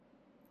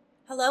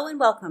Hello and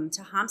welcome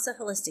to Hamsa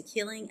Holistic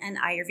Healing and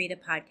Ayurveda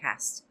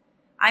podcast.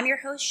 I'm your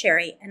host,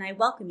 Sherry, and I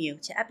welcome you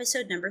to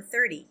episode number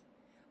 30,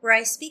 where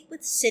I speak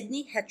with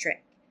Sydney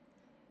Hetrick,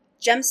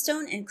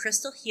 gemstone and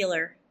crystal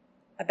healer,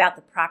 about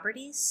the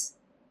properties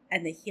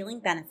and the healing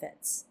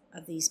benefits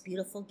of these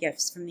beautiful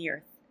gifts from the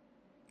earth.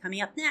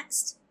 Coming up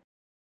next.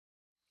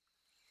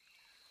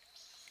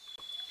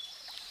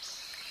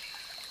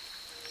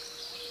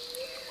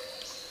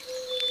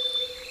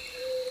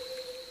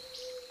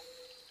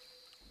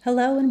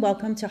 Hello and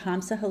welcome to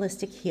Hamsa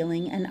Holistic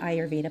Healing and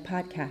Ayurveda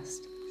podcast.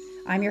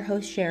 I'm your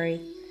host,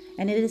 Sherry,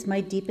 and it is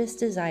my deepest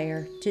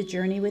desire to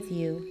journey with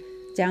you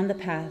down the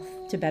path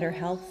to better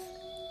health,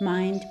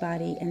 mind,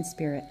 body, and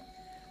spirit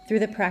through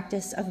the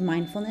practice of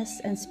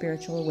mindfulness and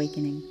spiritual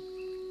awakening.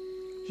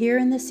 Here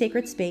in this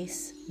sacred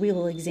space, we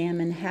will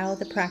examine how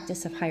the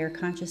practice of higher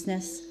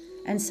consciousness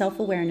and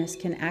self-awareness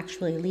can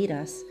actually lead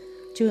us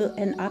to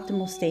an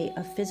optimal state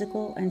of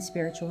physical and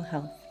spiritual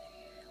health.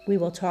 We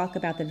will talk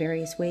about the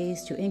various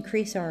ways to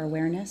increase our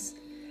awareness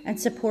and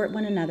support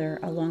one another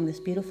along this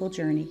beautiful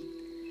journey.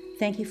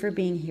 Thank you for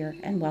being here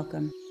and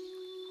welcome.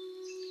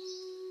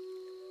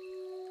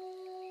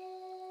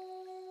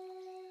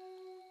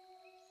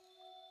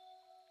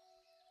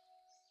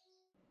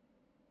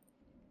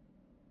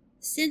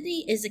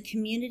 Sydney is a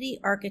community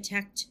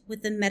architect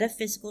with a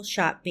metaphysical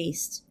shop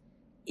based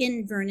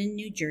in Vernon,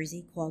 New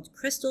Jersey called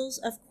Crystals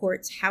of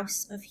Quartz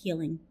House of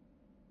Healing.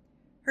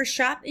 Her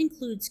shop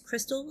includes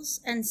crystals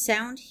and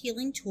sound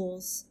healing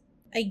tools,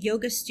 a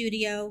yoga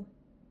studio,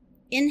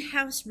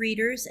 in-house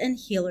readers and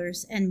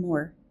healers, and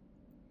more.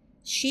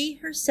 She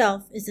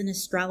herself is an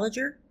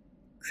astrologer,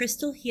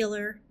 crystal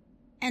healer,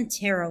 and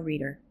tarot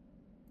reader.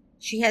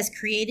 She has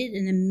created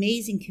an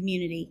amazing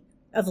community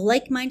of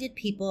like-minded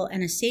people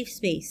and a safe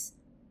space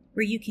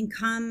where you can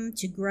come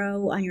to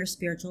grow on your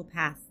spiritual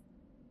path.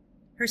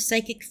 Her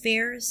psychic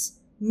fairs,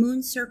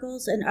 moon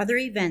circles, and other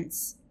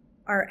events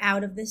are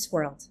out of this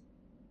world.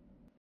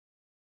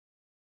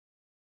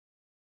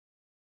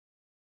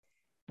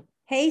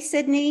 Hey,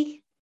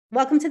 Sydney.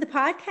 Welcome to the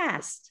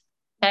podcast.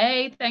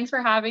 Hey, thanks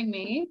for having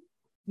me.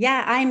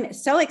 Yeah, I'm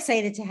so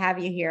excited to have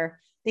you here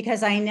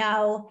because I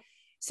know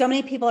so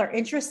many people are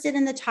interested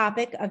in the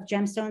topic of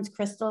gemstones,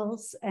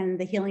 crystals, and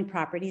the healing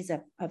properties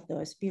of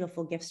those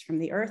beautiful gifts from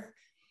the earth.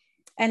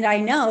 And I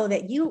know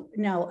that you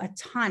know a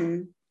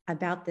ton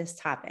about this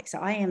topic. So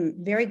I am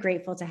very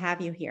grateful to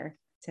have you here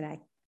today.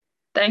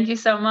 Thank you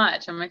so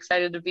much. I'm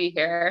excited to be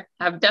here.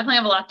 I definitely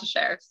have a lot to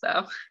share.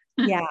 So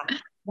yeah,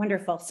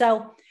 wonderful.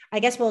 So I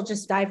guess we'll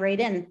just dive right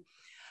in.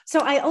 So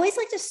I always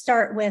like to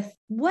start with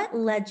what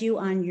led you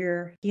on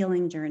your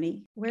healing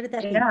journey? Where did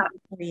that begin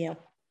for you?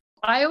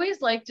 I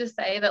always like to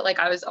say that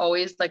I was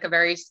always a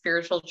very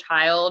spiritual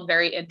child,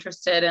 very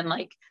interested in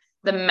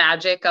the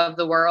magic of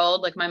the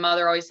world. My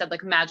mother always said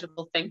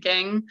magical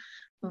thinking.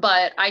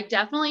 But I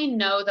definitely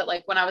know that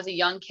when I was a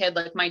young kid,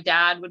 my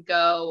dad would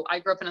go, I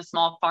grew up in a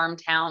small farm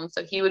town.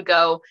 So he would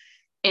go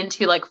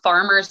into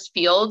farmers'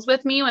 fields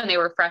with me when they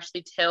were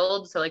freshly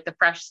tilled. So the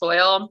fresh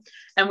soil.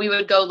 And we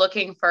would go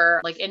looking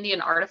for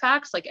Indian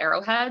artifacts,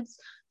 arrowheads.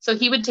 So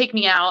he would take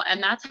me out.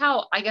 And that's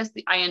how I guess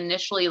I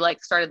initially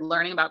started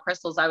learning about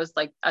crystals. I was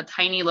a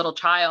tiny little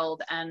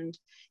child, and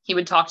he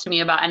would talk to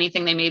me about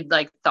anything they made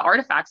the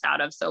artifacts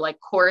out of. So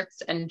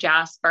quartz and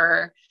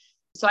jasper.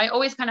 So I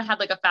always kind of had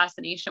a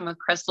fascination with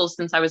crystals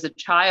since I was a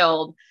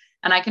child.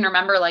 And I can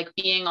remember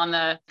being on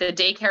the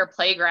daycare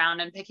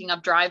playground and picking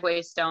up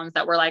driveway stones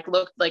that were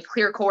looked like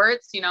clear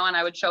quartz, and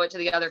I would show it to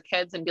the other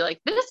kids and be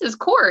like, this is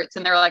quartz.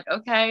 And they're like,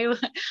 okay, all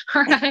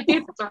right,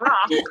 it's a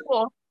rock,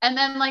 cool. And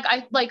then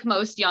I, like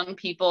most young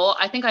people,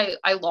 I think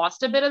I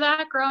lost a bit of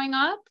that growing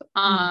up,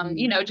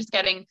 just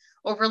getting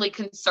overly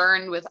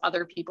concerned with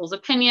other people's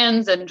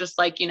opinions and just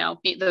those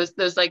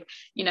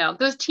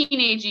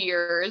teenage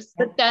years.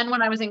 But then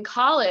when I was in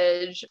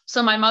college,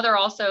 so my mother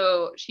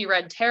also, she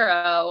read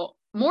tarot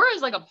more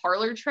as a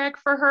parlor trick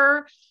for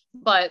her.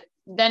 But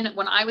then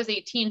when I was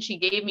 18, she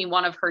gave me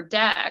one of her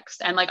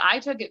decks, and I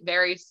took it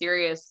very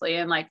seriously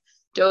and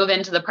dove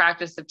into the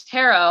practice of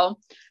tarot.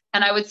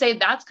 And I would say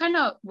that's kind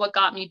of what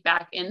got me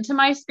back into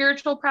my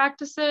spiritual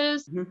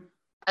practices,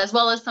 as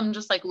well as some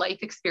just life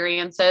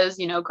experiences,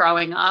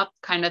 growing up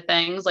kind of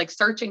things,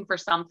 searching for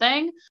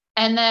something.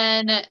 And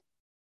then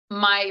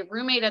my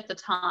roommate at the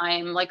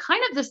time,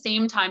 kind of the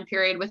same time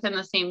period within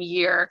the same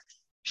year,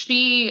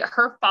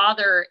 her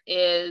father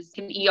is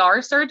an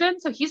ER surgeon.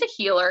 So he's a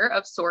healer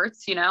of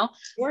sorts,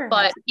 Sure.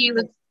 But he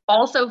was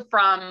also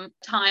from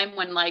time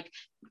when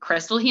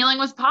crystal healing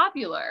was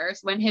popular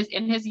in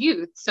his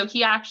youth. So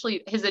he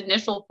actually, his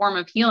initial form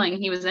of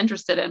healing he was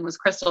interested in was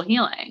crystal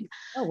healing.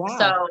 Oh, wow.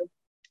 So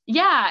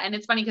yeah. And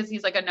it's funny because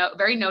he's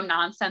very no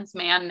nonsense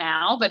man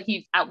now, but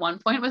he at one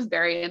point was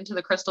very into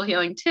the crystal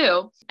healing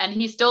too. And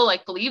he still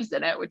believes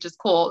in it, which is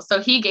cool.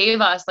 So he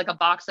gave us a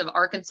box of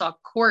Arkansas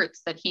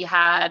quartz that he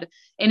had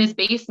in his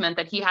basement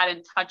that he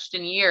hadn't touched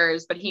in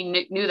years, but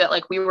he knew that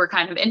we were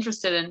kind of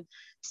interested in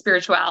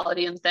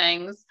spirituality and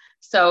things.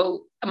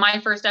 So my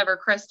first ever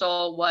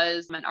crystal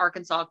was an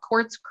Arkansas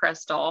quartz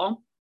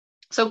crystal.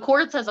 So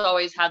quartz has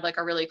always had like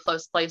a really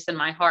close place in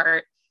my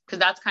heart because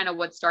that's kind of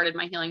what started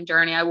my healing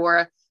journey. I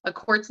wore a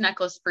quartz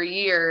necklace for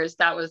years.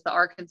 That was the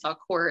Arkansas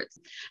quartz.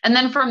 And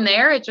then from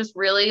there, it just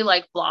really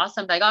like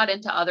blossomed. I got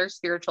into other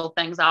spiritual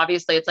things.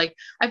 Obviously, it's like,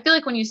 I feel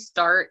like when you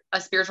start a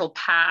spiritual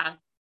path,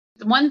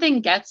 one thing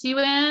gets you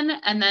in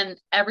and then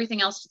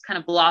everything else just kind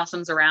of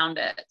blossoms around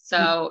it.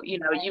 So, you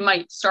know, you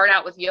might start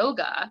out with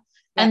yoga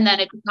and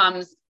then it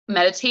becomes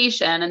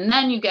meditation. And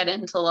then you get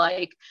into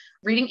like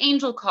reading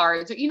angel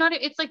cards or, you know,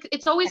 it's like,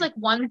 it's always like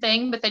one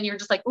thing, but then you're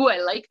just like, oh,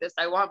 I like this.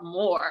 I want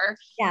more.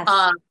 Yes.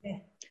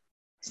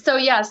 So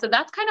yeah, so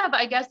that's kind of,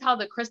 I guess, how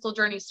the crystal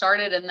journey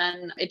started. And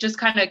then it just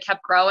kind of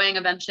kept growing.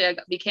 Eventually I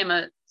became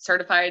a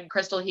certified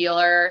crystal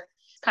healer.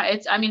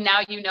 I mean, now,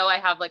 you know, I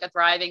have like a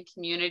thriving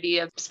community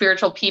of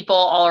spiritual people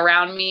all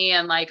around me.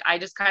 And like, I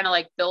just kind of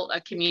like built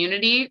a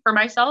community for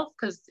myself.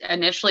 Cause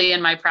initially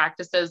in my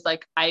practices,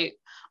 like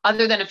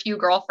other than a few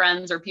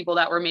girlfriends or people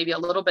that were maybe a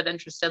little bit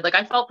interested, like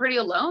I felt pretty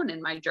alone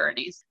in my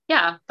journeys.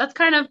 Yeah. That's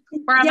kind of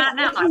where I'm at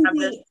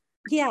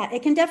now.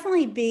 It can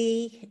definitely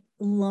be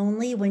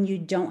lonely when you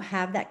don't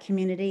have that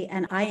community.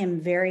 And I am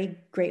very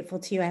grateful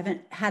to you. I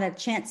haven't had a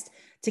chance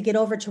to get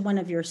over to one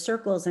of your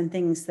circles and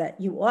things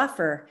that you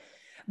offer,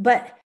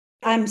 but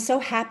I'm so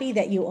happy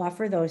that you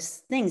offer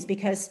those things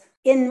because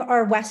in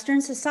our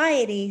Western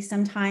society,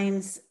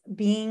 sometimes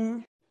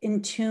being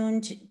in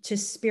tune to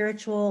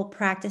spiritual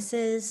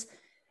practices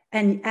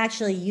and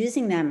actually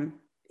using them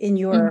in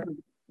your,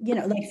 you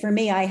know, like for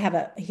me, I have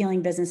a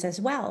healing business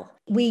as well.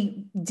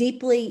 We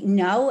deeply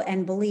know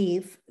and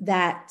believe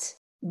that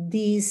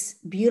these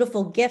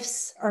beautiful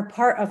gifts are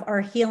part of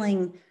our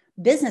healing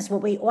business,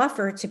 what we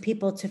offer to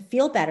people to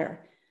feel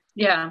better.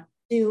 Yeah.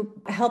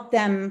 To help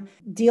them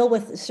deal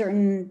with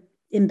certain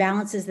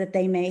imbalances that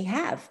they may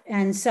have.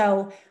 And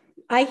so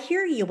I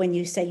hear you when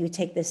you say you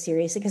take this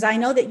seriously, because I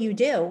know that you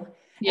do.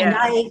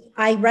 Yeah. And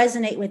I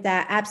resonate with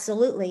that.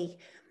 Absolutely.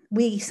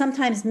 We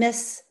sometimes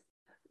miss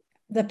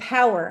the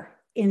power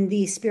in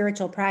these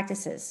spiritual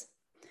practices.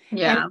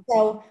 Yeah. And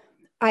so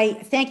I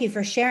thank you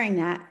for sharing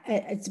that.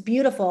 It's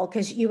beautiful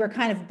because you were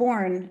kind of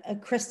born a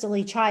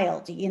crystally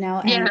child, you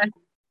know? And yeah.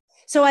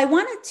 So I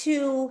wanted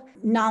to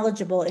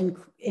knowledgeable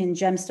in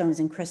gemstones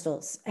and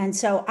crystals. And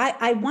so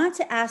I want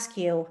to ask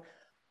you,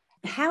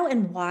 how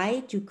and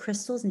why do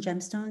crystals and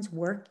gemstones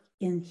work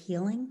in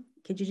healing?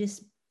 Could you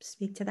just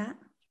speak to that?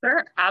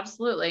 Sure,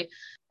 absolutely.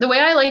 The way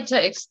I like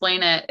to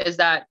explain it is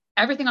that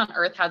everything on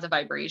earth has a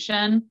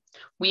vibration.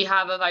 We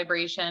have a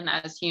vibration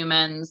as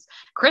humans.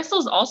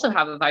 Crystals also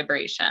have a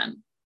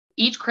vibration.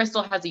 Each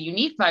crystal has a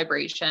unique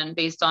vibration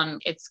based on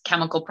its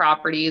chemical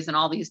properties and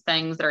all these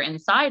things that are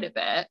inside of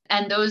it.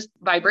 And those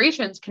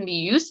vibrations can be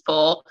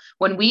useful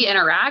when we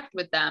interact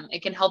with them.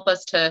 It can help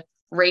us to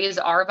raise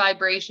our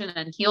vibration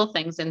and heal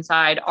things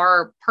inside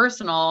our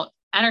personal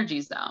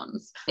energy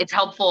zones. It's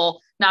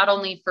helpful not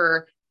only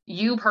for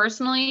you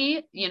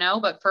personally, you know,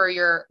 but for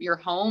your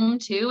home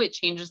too. It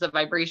changes the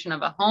vibration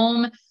of a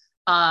home.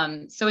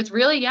 So it's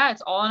really, yeah,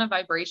 it's all on a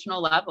vibrational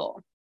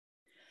level.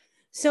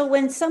 So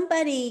when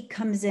somebody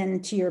comes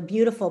into your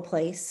beautiful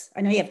place,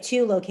 I know you have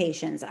 2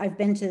 locations. I've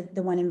been to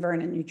the one in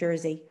Vernon, New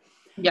Jersey,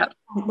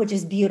 which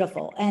is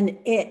beautiful. And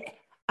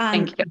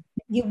Thank you.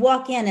 You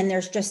walk in and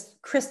there's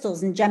just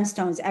crystals and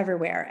gemstones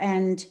everywhere.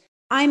 And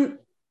I'm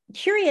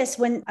curious,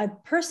 when a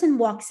person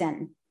walks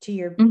in to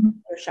your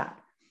shop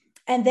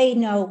and they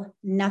know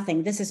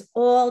nothing, this is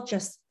all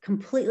just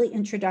completely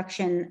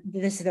introduction.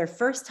 This is their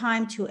first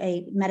time to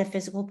a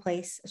metaphysical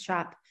place, a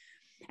shop,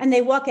 and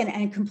they walk in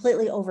and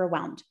completely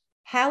overwhelmed.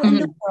 How in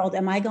the world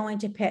am I going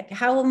to pick?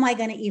 How am I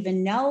going to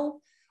even know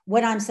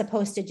what I'm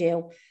supposed to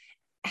do?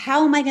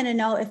 How am I going to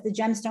know if the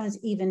gemstones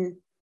even,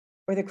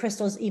 or the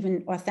crystals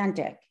even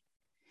authentic?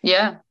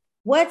 Yeah.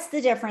 What's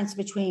the difference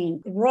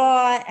between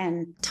raw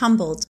and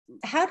tumbled?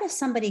 How does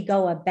somebody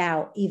go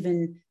about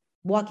even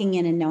walking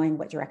in and knowing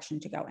what direction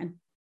to go in?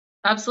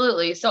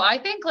 Absolutely. So I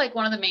think like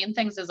one of the main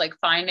things is like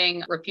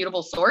finding a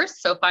reputable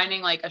source. So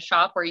finding like a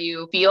shop where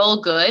you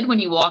feel good when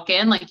you walk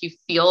in, like you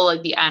feel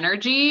like the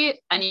energy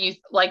and you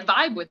like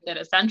vibe with it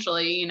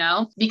essentially, you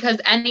know,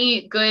 because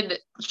any good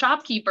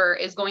shopkeeper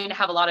is going to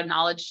have a lot of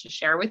knowledge to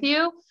share with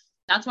you.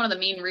 That's one of the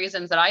main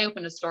reasons that I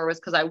opened a store, was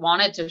because I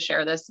wanted to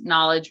share this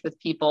knowledge with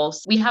people.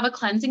 So we have a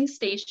cleansing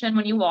station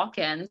when you walk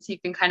in, so you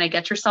can kind of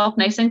get yourself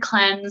nice and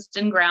cleansed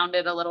and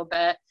grounded a little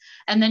bit.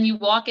 And then you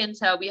walk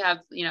into, we have,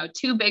 you know,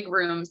 2 big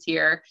rooms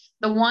here.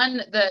 The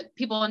one that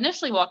people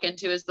initially walk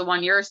into is the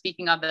one you're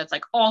speaking of, that's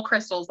like all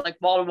crystals, like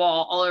wall to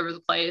wall, all over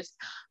the place.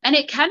 And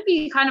it can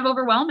be kind of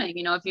overwhelming,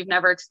 you know, if you've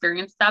never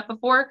experienced that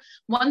before.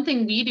 One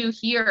thing we do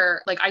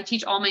here, like I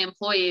teach all my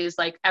employees,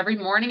 like every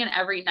morning and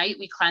every night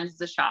we cleanse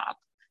the shop.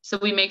 So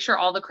we make sure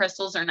all the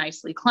crystals are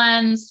nicely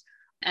cleansed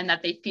and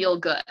that they feel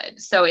good.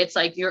 So it's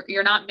like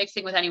you're not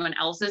mixing with anyone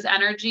else's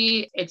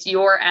energy. It's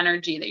your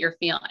energy that you're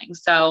feeling.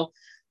 So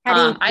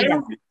how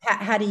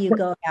do you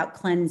go about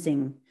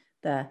cleansing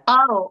the?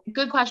 Oh,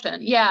 good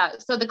question. Yeah.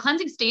 So the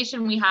cleansing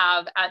station we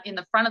have in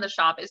the front of the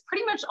shop is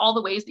pretty much all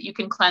the ways that you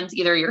can cleanse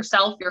either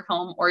yourself, your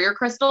home, or your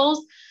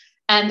crystals.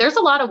 And there's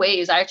a lot of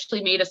ways. I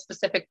actually made a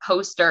specific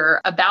poster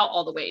about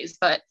all the ways,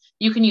 but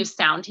you can use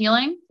sound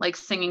healing, like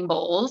singing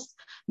bowls.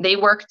 They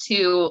work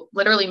to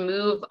literally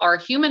move our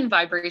human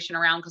vibration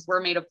around because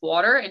we're made of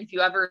water. And if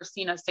you ever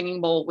seen a singing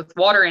bowl with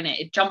water in it,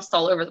 it jumps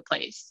all over the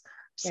place.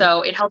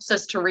 So it helps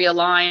us to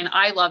realign.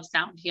 I love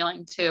sound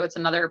healing too. It's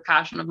another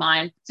passion of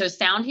mine. So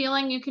sound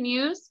healing you can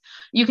use.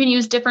 You can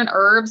use different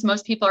herbs.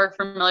 Most people are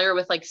familiar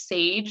with like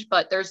sage,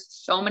 but there's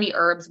so many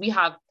herbs. We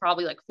have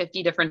probably like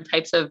 50 different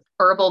types of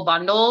herbal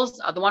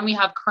bundles. The one we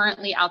have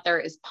currently out there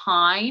is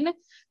pine,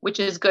 which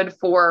is good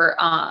for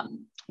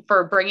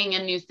bringing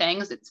in new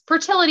things. It's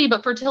fertility,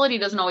 but fertility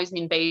doesn't always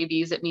mean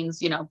babies. It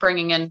means,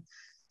 bringing in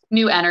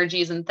new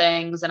energies and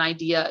things and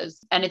ideas.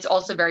 And it's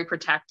also very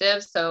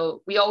protective.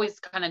 So we always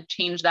kind of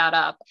change that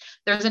up.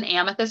 There's an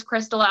amethyst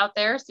crystal out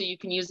there. So you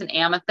can use an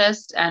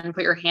amethyst and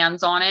put your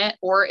hands on it.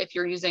 Or if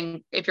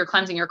you're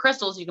cleansing your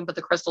crystals, you can put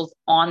the crystals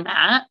on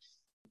that.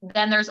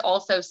 Then there's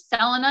also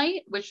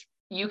selenite, which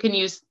you can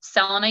use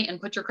selenite and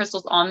put your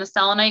crystals on the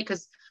selenite,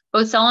 because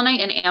both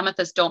selenite and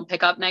amethyst don't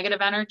pick up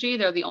negative energy.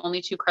 They're the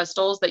only two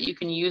crystals that you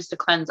can use to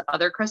cleanse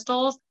other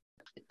crystals.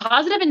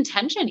 Positive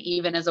intention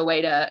even is a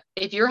way to,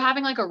 if you're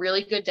having like a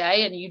really good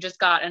day and you just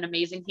got an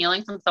amazing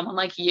healing from someone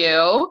like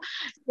you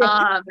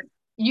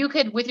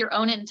could, with your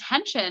own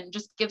intention,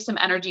 just give some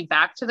energy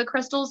back to the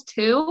crystals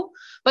too.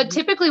 But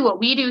typically what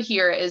we do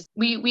here is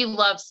we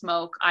love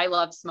smoke. I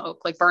love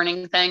smoke, like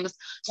burning things.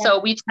 Yeah.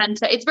 So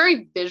it's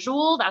very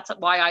visual. That's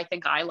why I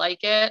think I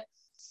like it.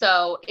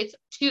 So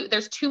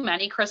there's too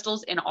many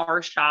crystals in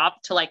our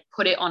shop to like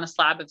put it on a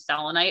slab of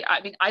selenite.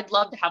 I mean, I'd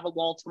love to have a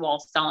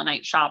wall-to-wall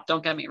selenite shop.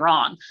 Don't get me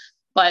wrong,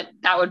 but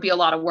that would be a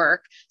lot of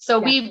work. So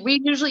we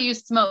usually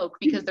use smoke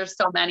because there's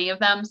so many of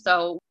them.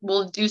 So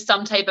we'll do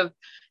some type of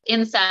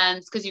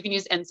incense, because you can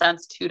use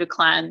incense too to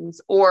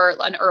cleanse, or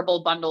an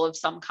herbal bundle of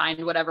some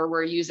kind, whatever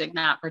we're using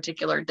that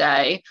particular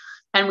day.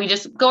 And we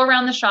just go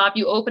around the shop.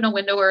 You open a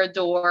window or a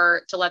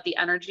door to let the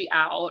energy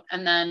out.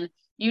 And then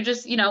you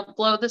just,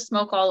 blow the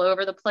smoke all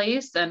over the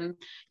place, and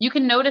you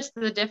can notice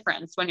the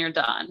difference when you're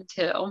done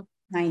too.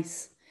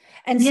 Nice.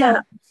 And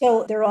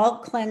so they're all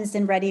cleansed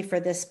and ready for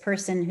this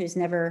person who's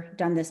never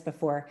done this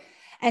before.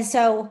 And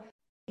so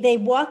they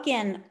walk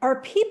in.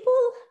 Are people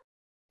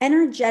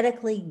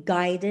energetically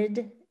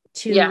guided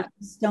to the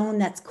stone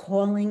that's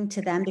calling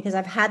to them? Because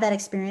I've had that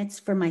experience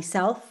for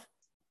myself.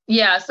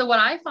 Yeah. So what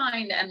I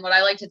find, and what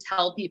I like to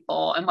tell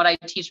people, and what I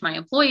teach my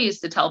employees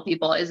to tell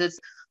people, is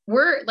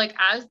we're like,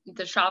 as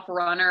the shop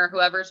runner,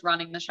 whoever's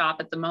running the shop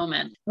at the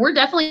moment, we're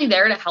definitely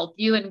there to help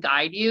you and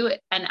guide you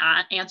and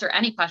answer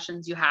any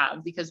questions you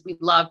have, because we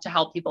love to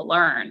help people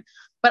learn.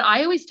 But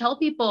I always tell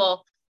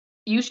people,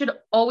 you should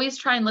always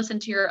try and listen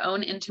to your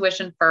own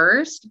intuition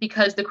first,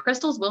 because the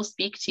crystals will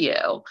speak to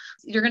you.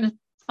 You're going to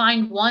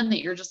find one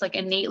that you're just like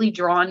innately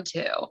drawn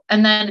to.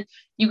 And then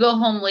you go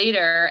home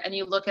later and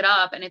you look it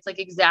up and it's like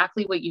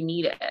exactly what you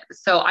needed.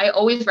 So I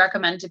always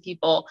recommend to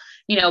people,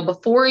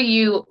 before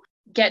you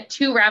get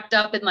too wrapped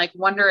up in like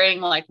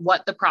wondering like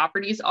what the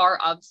properties are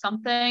of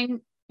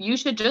something, you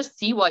should just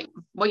see what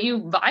you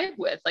vibe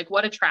with, like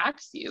what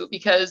attracts you,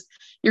 because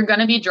you're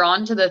going to be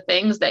drawn to the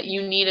things that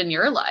you need in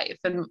your life.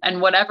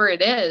 And whatever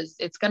it is,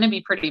 it's going to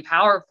be pretty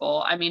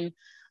powerful. I mean,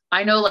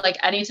 I know like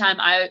anytime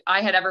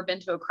I had ever been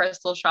to a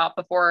crystal shop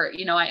before,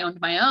 I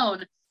owned my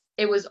own,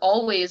 it was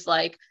always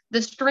like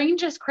the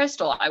strangest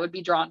crystal I would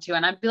be drawn to.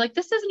 And I'd be like,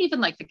 this isn't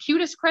even like the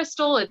cutest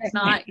crystal. It's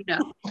not,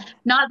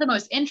 not the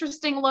most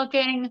interesting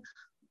looking,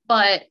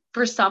 but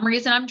for some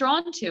reason I'm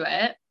drawn to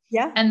it.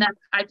 Yeah. And then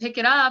I pick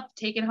it up,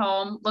 take it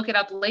home, look it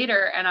up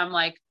later. And I'm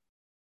like,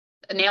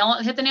 hit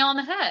the nail on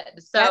the head.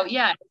 So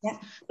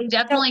they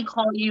definitely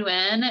call you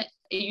in.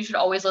 You should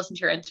always listen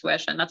to your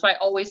intuition. That's why I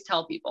always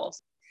tell people.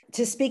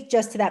 To speak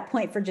just to that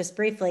point for just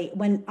briefly,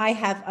 when I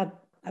have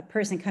a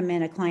person come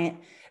in, a client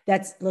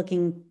that's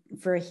looking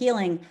for a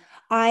healing,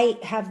 I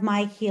have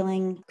my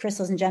healing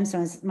crystals and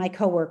gemstones, my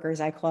coworkers,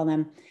 I call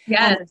them,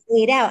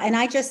 laid out. And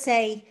I just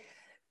say,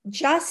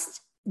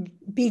 just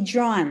be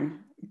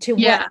drawn to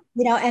what,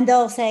 and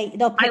they'll say,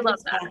 I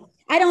love that.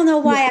 I don't know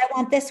why I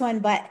want this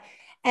one,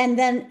 and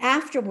then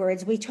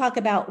afterwards we talk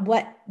about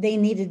what they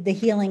needed the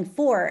healing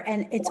for.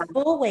 And it's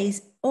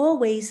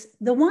always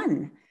the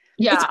one.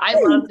 Yeah. I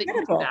love that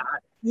you do that.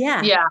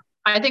 Yeah. Yeah.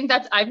 I think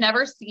I've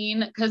never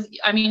seen, because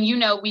I mean,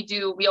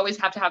 we always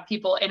have to have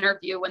people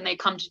interview when they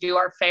come to do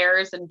our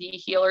fairs and be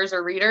healers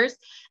or readers.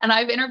 And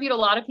I've interviewed a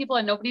lot of people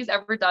and nobody's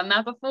ever done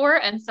that before.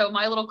 And so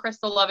my little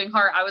crystal loving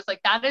heart, I was like,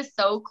 that is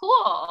so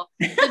cool.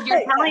 Because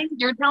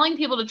you're telling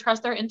people to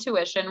trust their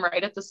intuition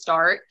right at the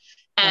start.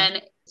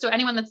 And so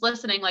anyone that's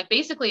listening, like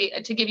basically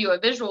to give you a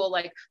visual,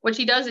 like what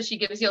she does is she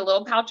gives you a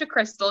little pouch of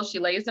crystals. She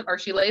lays them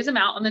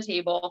out on the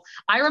table.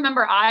 I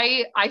remember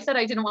I said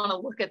I didn't want to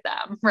look at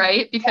them,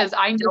 right? Because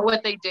I know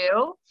what they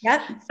do.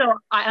 Yep. So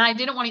I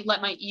didn't want to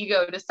let my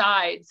ego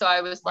decide. So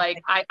I was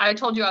like, I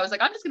told you, I was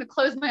like, I'm just going to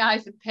close my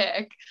eyes and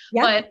pick.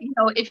 Yep.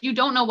 But if you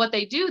don't know what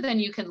they do, then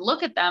you can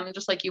look at them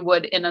just like you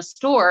would in a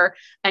store,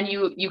 and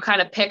you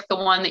kind of pick the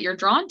one that you're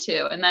drawn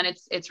to. And then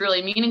it's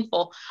really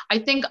meaningful. I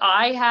think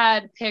I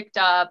had picked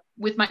up,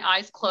 with my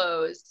eyes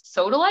closed,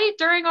 sodalite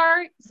during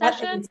our Yep.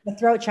 session. It's the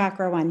throat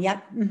chakra one.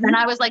 Yep. And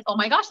I was like, oh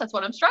my gosh, that's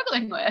what I'm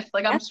struggling with.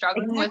 Like I'm Yep.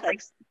 struggling with Exactly.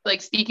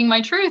 like speaking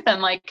my truth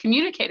and like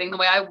communicating the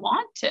way I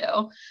want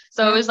to.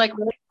 So it Yep. was like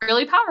really,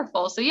 really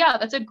powerful. So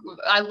yeah,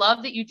 I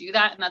love that you do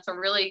that. And that's a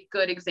really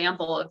good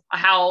example of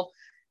how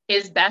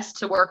is best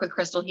to work with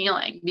crystal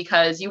healing,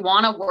 because you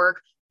want to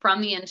work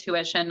from the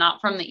intuition,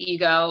 not from the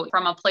ego,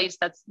 from a place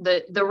that's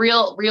the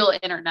real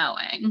inner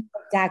knowing.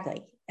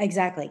 Exactly.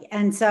 Exactly.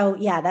 And so,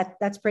 yeah,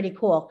 that's pretty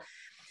cool.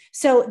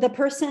 So the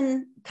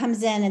person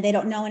comes in and they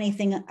don't know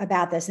anything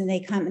about this, and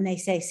they come and they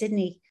say,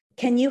 Sydney,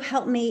 can you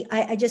help me?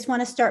 I just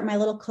want to start my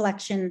little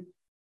collection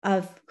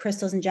of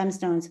crystals and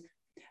gemstones,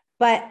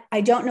 but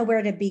I don't know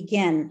where to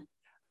begin.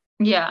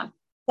 Yeah.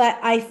 But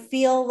I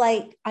feel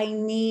like I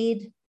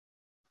need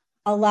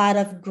a lot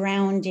of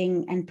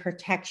grounding and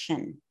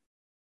protection.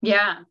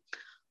 Yeah.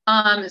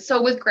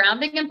 So with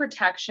grounding and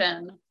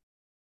protection,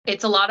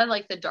 it's a lot of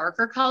like the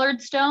darker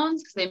colored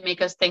stones, because they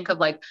make us think of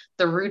like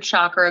the root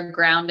chakra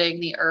grounding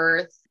the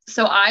earth.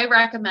 So I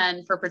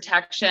recommend for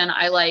protection,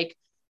 I like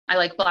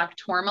black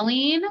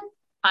tourmaline,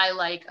 I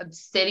like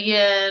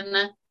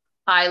obsidian,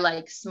 I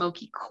like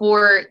smoky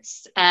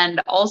quartz,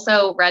 and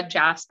also red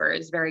jasper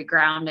is very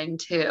grounding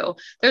too.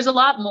 There's a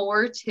lot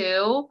more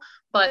too,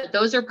 but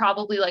those are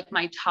probably like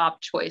my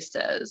top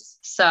choices.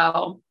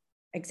 So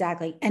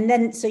Exactly. And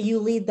then so you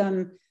lead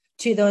them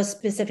to those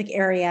specific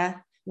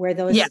area where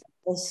yeah.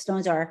 those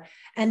stones are.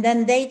 And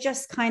then they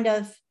just kind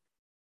of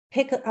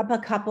pick up a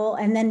couple,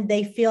 and then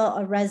they feel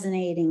a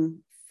resonating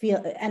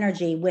feel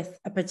energy with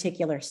a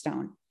particular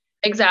stone.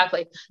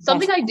 Exactly. That's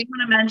Something I do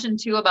want to mention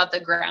too about the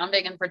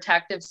grounding and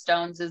protective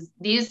stones is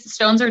these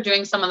stones are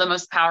doing some of the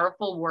most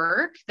powerful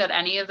work that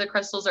any of the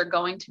crystals are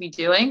going to be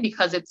doing,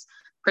 because it's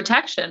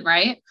protection,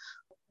 right?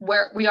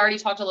 Where we already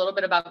talked a little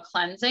bit about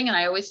cleansing. And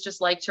I always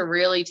just like to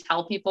really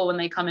tell people when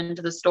they come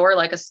into the store,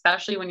 like,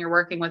 especially when you're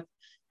working with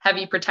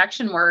heavy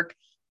protection work,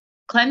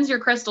 cleanse your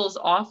crystals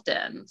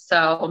often.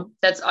 So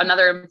that's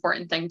another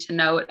important thing to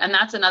note. And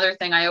that's another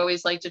thing I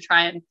always like to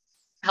try and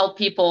help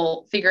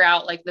people figure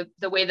out, like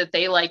the way that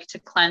they like to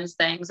cleanse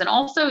things. And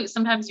also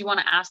sometimes you want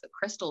to ask the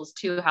crystals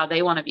too, how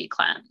they want to be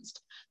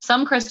cleansed.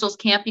 Some crystals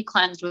can't be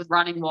cleansed with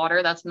running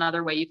water. That's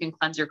another way you can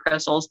cleanse your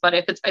crystals. But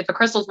if a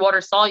crystal's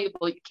water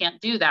soluble, you can't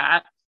do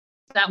that.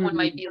 That one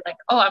might Mhm. be like,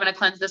 oh, I'm going to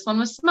cleanse this one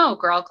with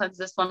smoke, or I'll cleanse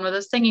this one with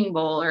a singing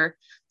bowl, or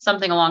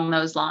something along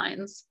those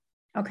lines.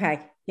 Okay.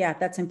 Yeah,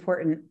 that's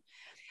important.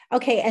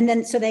 Okay. And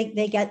then so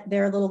they get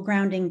their little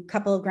grounding,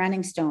 couple of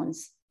grounding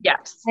stones.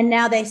 Yes. And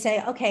now they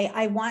say, okay,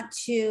 I want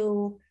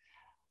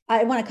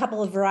a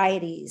couple of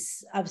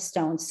varieties of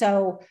stones.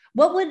 So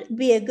what would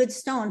be a good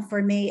stone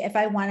for me if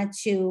I wanted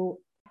to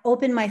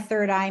open my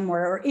third eye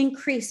more or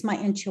increase my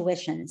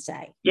intuition,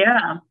 say?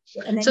 Yeah.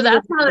 And then So you would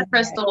that's one of the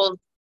crystals.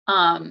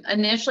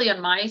 Initially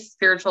on my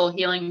spiritual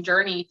healing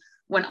journey,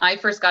 when I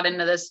first got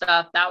into this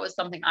stuff, that was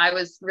something I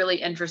was really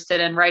interested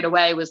in right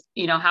away, was,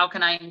 how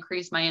can I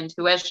increase my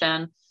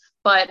intuition?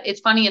 But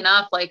it's funny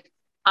enough, like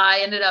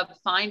I ended up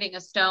finding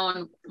a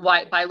stone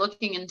by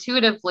looking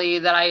intuitively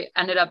that I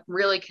ended up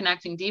really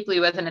connecting deeply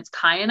with, and it's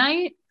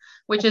kyanite,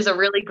 which is a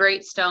really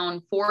great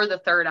stone for the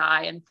third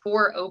eye and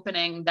for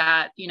opening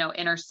that,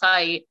 inner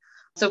sight.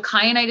 So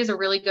kyanite is a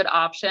really good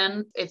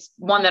option. It's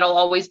one that'll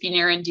always be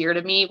near and dear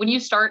to me. When you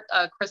start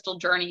a crystal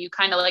journey, you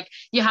kind of like,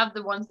 you have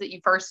the ones that you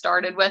first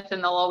started with,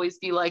 and they'll always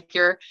be like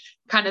your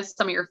kind of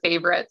some of your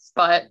favorites.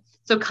 But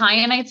so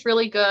kyanite's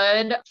really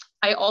good.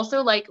 I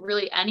also like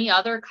really any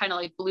other kind of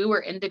like blue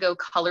or indigo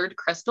colored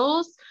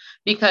crystals,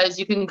 because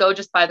you can go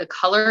just by the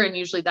color and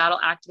usually that'll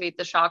activate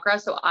the chakra.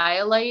 So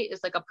iolite is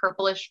like a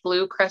purplish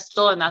blue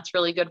crystal, and that's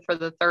really good for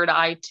the third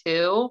eye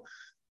too.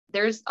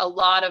 There's a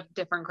lot of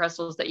different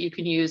crystals that you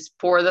can use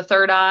for the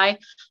third eye,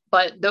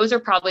 but those are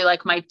probably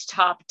like my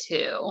top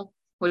two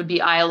would be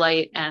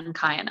iolite and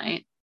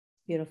kyanite.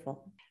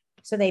 Beautiful.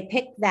 So they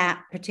pick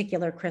that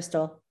particular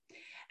crystal.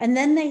 And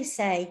then they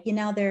say,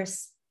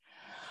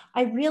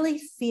 I really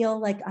feel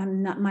like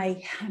I'm not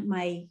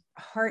my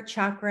heart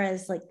chakra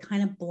is like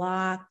kind of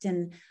blocked.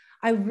 And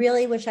I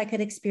really wish I could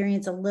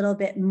experience a little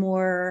bit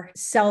more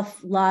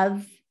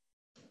self-love.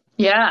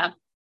 Yeah.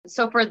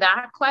 So for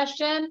that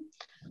question,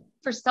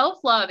 for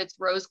self-love, it's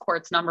rose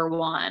quartz number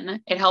one.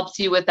 It helps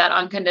you with that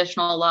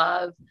unconditional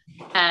love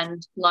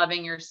and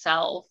loving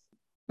yourself,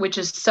 which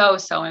is so,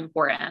 so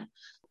important.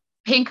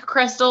 Pink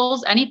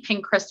crystals, any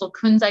pink crystal,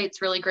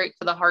 kunzite's really great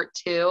for the heart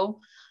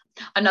too.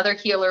 Another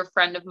healer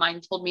friend of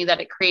mine told me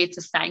that it creates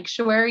a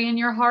sanctuary in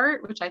your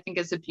heart, which I think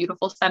is a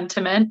beautiful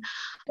sentiment.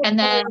 And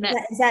then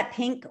Is that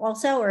pink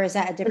also, or is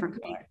that a different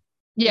color?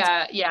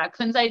 Yeah, yeah.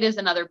 Kunzite is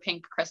another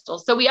pink crystal.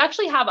 So we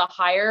actually have a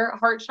higher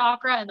heart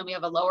chakra and then we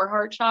have a lower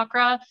heart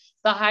chakra.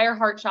 The higher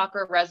heart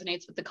chakra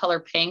resonates with the color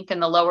pink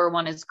and the lower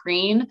one is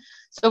green.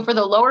 So for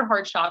the lower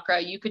heart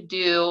chakra, you could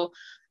do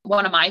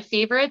one of my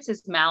favorites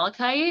is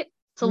malachite.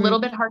 It's a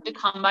little bit hard to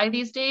come by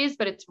these days,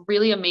 but it's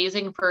really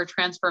amazing for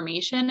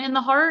transformation in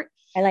the heart.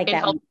 I like It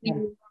that one. helps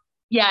you.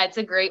 Yeah, it's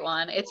a great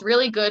one. It's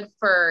really good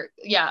for,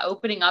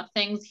 opening up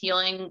things,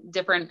 healing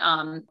different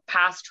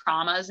past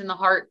traumas in the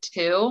heart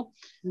too.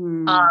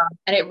 And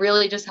it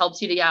really just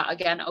helps you to,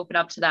 again, open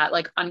up to that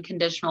like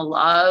unconditional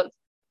love.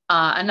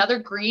 Another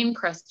green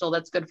crystal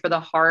that's good for the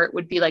heart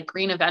would be like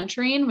green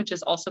aventurine, which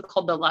is also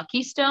called the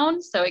lucky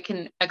stone. So it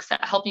can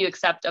help you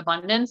accept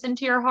abundance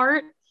into your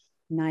heart.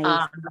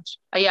 Nice.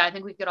 I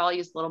think we could all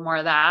use a little more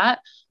of that.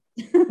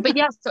 But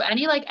yes, so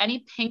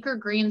any pink or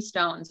green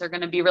stones are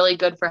going to be really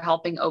good for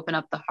helping open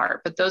up the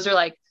heart. But those are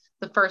like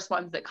the first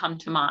ones that come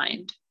to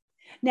mind.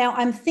 Now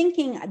I'm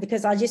thinking,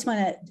 because I just want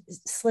to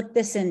slip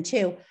this in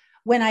too.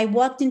 When I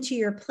walked into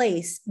your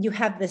place, you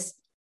have this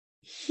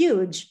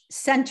huge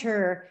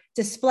center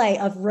display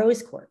of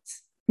rose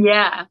quartz.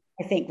 Yeah.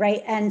 I think,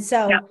 right? And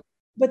so,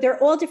 but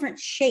they're all different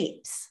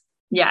shapes.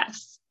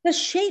 Yes.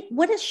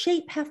 What does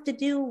shape have to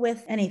do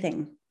with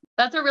anything?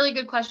 That's a really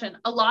good question.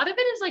 A lot of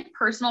it is like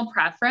personal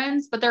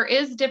preference, but there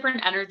is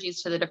different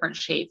energies to the different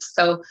shapes.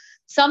 So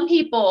some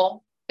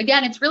people,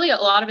 again, it's really a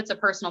lot of it's a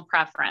personal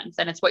preference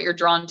and it's what you're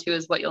drawn to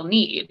is what you'll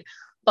need.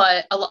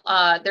 But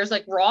there's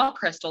like raw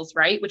crystals,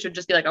 right? Which would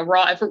just be like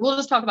we'll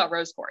just talk about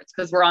rose quartz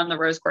because we're on the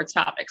rose quartz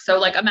topic. So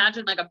like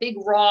imagine like a big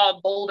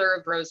raw boulder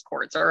of rose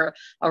quartz or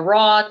a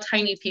raw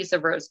tiny piece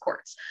of rose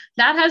quartz.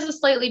 That has a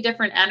slightly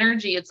different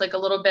energy. It's like a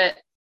little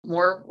bit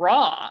more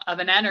raw of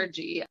an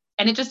energy.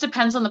 And it just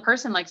depends on the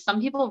person. Like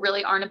some people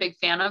really aren't a big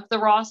fan of the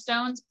raw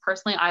stones.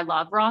 Personally, I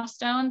love raw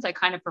stones. I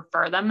kind of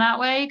prefer them that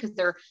way because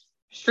they're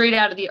straight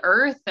out of the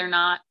earth. They're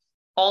not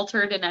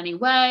altered in any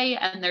way.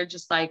 And they're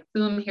just like,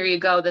 boom, here you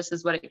go. This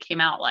is what it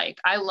came out like.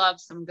 I love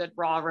some good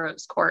raw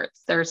rose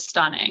quartz. They're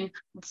stunning.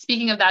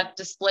 Speaking of that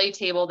display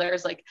table,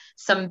 there's like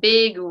some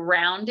big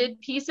rounded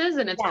pieces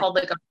and it's called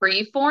like a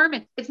free form.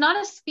 It's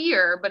not a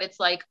sphere, but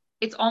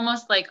it's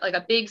almost like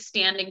a big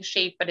standing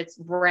shape, but it's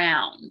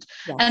round.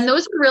 Yes. And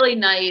those are really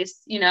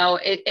nice.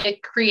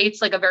 It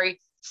creates like a very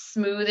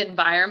smooth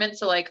environment.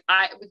 So like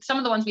some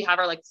of the ones we have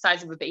are like the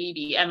size of a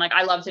baby. And like,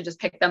 I love to just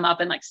pick them up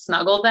and like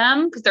snuggle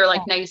them because they're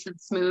like nice and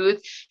smooth.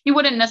 You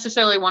wouldn't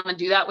necessarily want to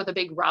do that with a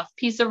big rough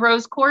piece of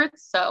rose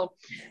quartz. So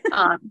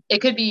it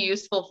could be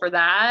useful for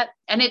that.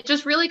 And it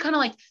just really kind of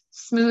like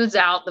smooths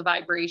out the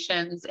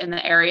vibrations in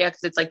the area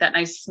because it's like that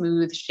nice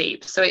smooth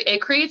shape. So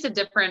it creates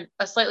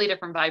a slightly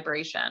different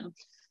vibration.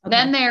 Okay.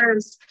 Then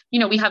there's,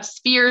 we have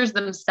spheres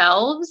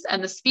themselves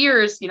and the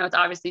spheres, it's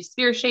obviously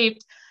sphere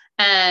shaped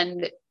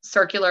and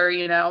circular,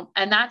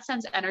 and that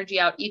sends energy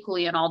out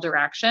equally in all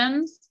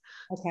directions.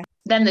 Okay.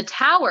 Then the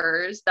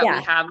towers that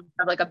we have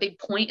like a big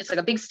point. It's like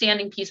a big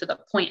standing piece with a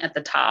point at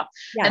the top.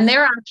 Yes. And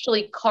they're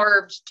actually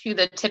carved to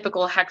the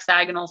typical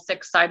hexagonal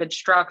 6-sided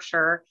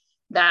structure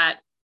that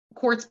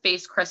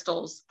quartz-based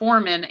crystals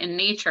form in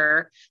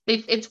nature.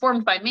 It's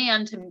formed by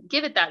man to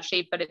give it that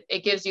shape, but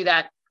it gives you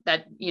that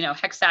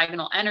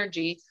hexagonal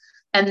energy.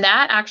 And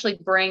that actually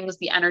brings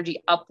the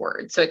energy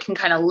upward. So it can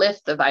kind of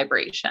lift the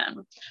vibration.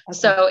 Okay.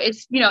 So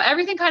it's,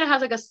 everything kind of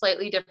has like a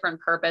slightly different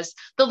purpose.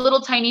 The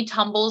little tiny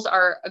tumbles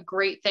are a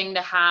great thing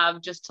to have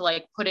just to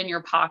like put in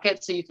your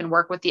pocket so you can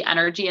work with the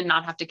energy and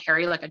not have to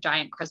carry like a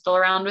giant crystal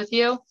around with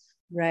you.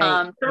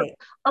 Right. So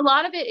a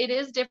lot of it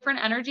is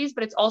different energies,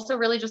 but it's also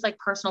really just like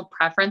personal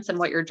preference and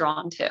what you're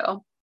drawn to.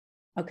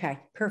 Okay,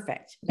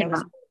 perfect. That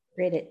was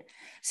great.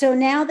 So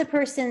now the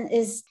person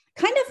is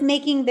kind of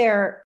making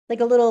their like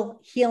a little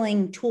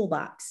healing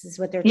toolbox is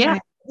what they're trying,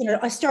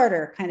 a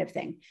starter kind of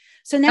thing.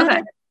 So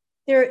now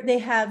they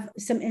have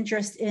some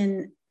interest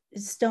in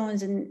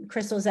stones and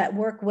crystals that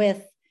work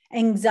with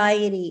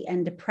anxiety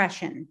and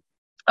depression.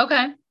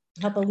 Okay.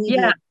 Help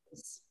alleviate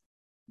this.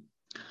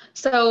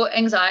 So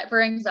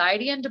for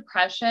anxiety and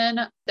depression,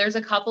 there's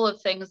a couple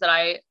of things that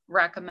I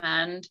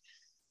recommend.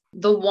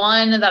 The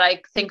one that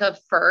I think of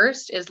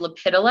first is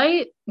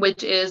lepidolite,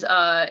 which is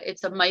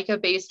it's a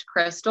mica-based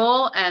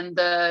crystal, and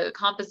the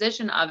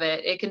composition of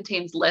it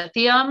contains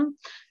lithium.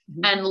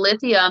 Mm-hmm. And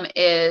lithium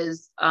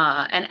is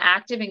an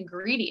active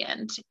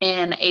ingredient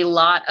in a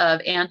lot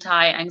of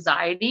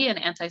anti-anxiety and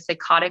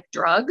antipsychotic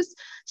drugs.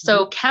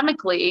 So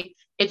chemically,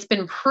 it's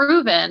been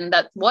proven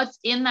that what's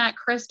in that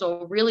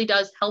crystal really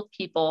does help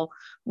people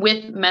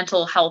with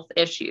mental health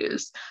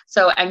issues.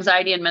 So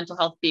anxiety and mental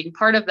health being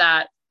part of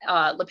that.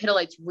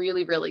 Lepidolite's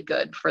really, really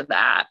good for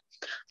that.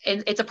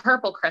 And it's a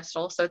purple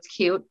crystal, so it's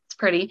cute. It's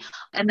pretty.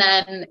 And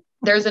then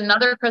there's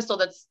another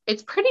crystal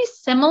it's pretty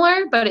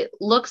similar, but it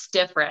looks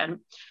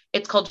different.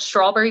 It's called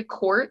strawberry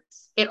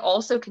quartz. It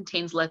also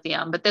contains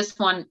lithium, but this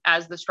one,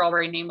 as the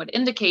strawberry name would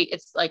indicate,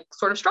 it's like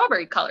sort of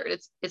strawberry colored.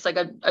 It's like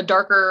a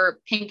darker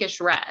pinkish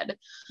red.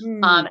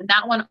 And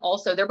that one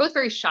also, they're both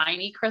very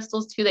shiny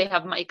crystals too. They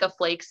have mica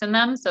flakes in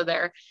them. So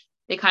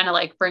They kind of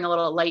like bring a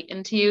little light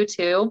into you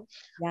too.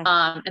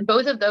 Yeah. And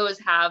both of those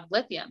have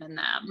lithium in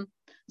them.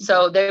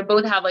 So they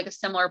both have like a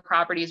similar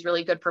properties,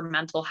 really good for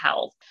mental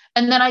health.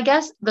 And then I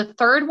guess the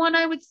third one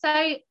I would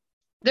say,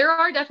 there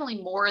are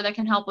definitely more that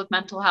can help with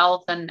mental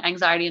health and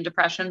anxiety and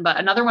depression. But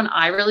another one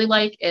I really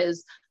like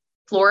is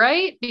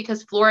fluorite,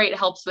 because fluorite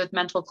helps with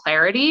mental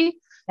clarity.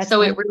 That's So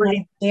one it of my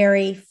really,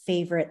 very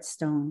favorite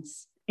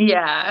stones.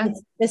 yeah,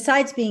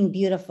 Besides being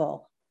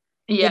beautiful,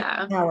 it's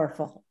yeah.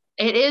 powerful.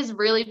 It is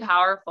really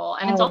powerful.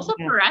 And it's Oh, also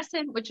yeah.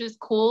 fluorescent, which is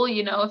cool.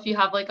 You know, if you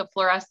have like a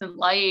fluorescent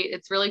light,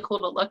 it's really cool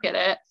to look at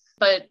it.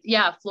 But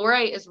yeah,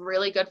 fluorite is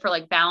really good for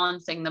like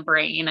balancing the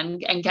brain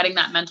and getting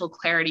that mental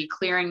clarity,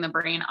 clearing the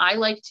brain. I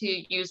like to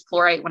use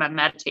fluorite when I'm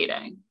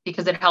meditating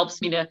because it helps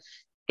me to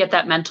get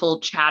that mental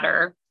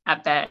chatter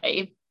at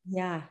bay.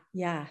 Yeah.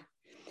 Yeah.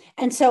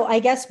 And so I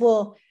guess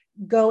we'll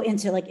go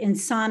into like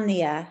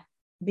insomnia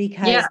Yeah.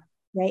 because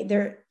right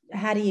there,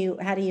 how do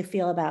you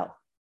feel about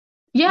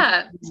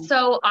Yeah. insomnia?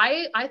 So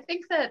I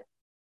think that,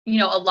 you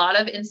know, a lot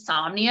of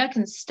insomnia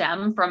can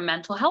stem from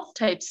mental health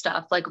type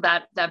stuff, like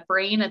that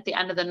brain at the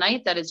end of the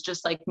night that is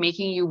just like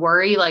making you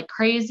worry like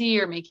crazy,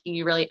 or making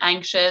you really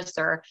anxious,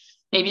 or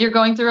maybe you're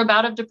going through a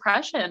bout of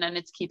depression and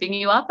it's keeping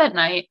you up at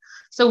night.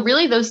 So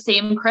really those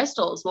same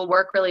crystals will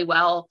work really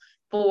well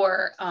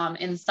for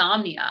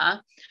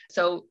insomnia.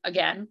 So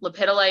again,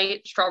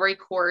 lepidolite, strawberry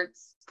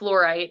quartz,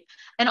 fluorite,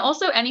 and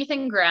also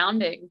anything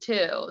grounding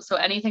too. So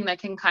anything that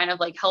can kind of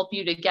like help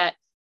you to get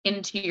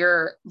into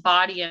your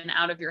body and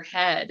out of your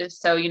head.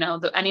 So, you know,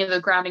 any of the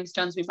grounding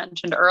stones we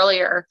mentioned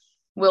earlier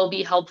will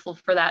be helpful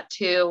for that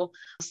too.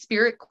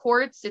 Spirit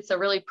quartz, it's a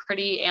really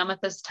pretty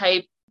amethyst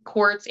type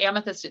quartz.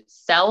 Amethyst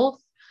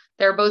itself,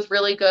 they're both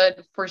really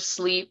good for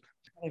sleep.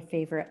 My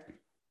favorite.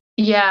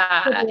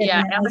 Yeah, Favorite,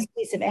 yeah. a nice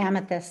piece of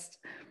amethyst.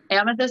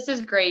 Amethyst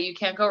is great. You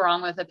can't go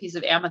wrong with a piece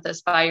of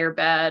amethyst by your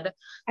bed.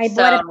 I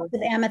bought a So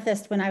piece of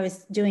amethyst when I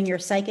was doing your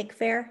psychic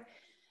fair,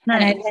 and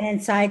I nice. went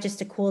inside just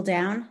to cool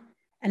down,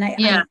 and I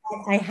Yeah,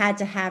 I, I had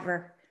to have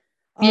her.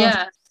 Oh,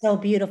 yeah. so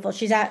beautiful.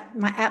 She's at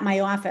my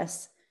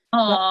office, but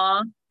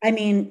Aw, I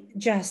mean,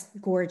 just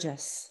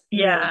gorgeous.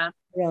 Really, yeah.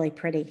 really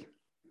pretty.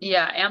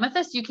 Yeah,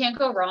 amethyst you can't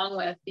go wrong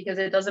with because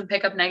it doesn't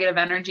pick up negative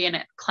energy and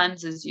it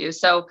cleanses you.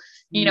 So,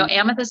 you know, Mm.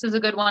 amethyst is a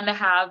good one to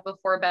have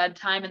before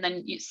bedtime. And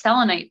then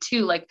selenite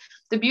too. Like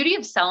the beauty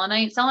of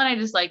selenite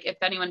is like, if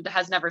anyone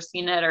has never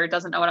seen it or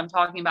doesn't know what I'm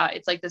talking about,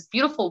 it's like this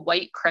beautiful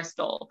white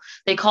crystal.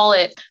 They call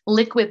it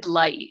liquid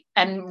light.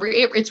 And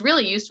it's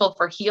really useful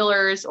for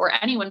healers or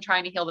anyone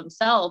trying to heal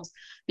themselves,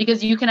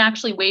 because you can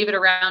actually wave it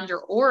around your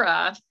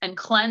aura and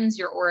cleanse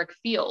your auric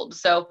field.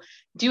 So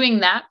doing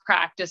that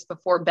practice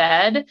before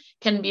bed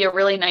can be a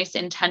really nice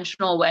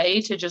intentional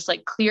way to just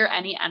like clear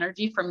any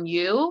energy from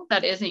you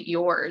that isn't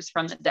yours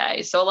from the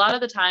day. So a lot of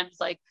the times,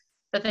 like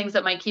the things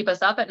that might keep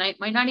us up at night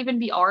might not even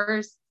be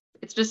ours.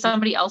 It's just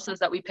somebody else's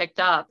that we picked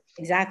up.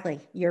 Exactly.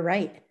 You're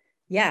right.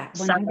 Yeah,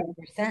 So,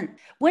 100%.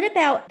 What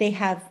about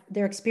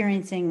they're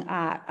experiencing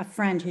a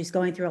friend who's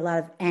going through a lot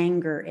of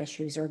anger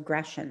issues or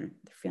aggression?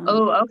 They're feeling.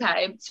 oh,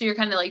 okay. So you're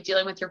kind of like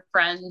dealing with your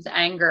friend's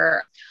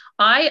anger.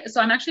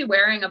 So I'm actually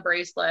wearing a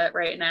bracelet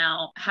right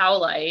now,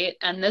 Howlite,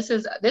 and this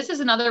is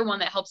another one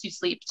that helps you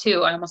sleep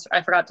too.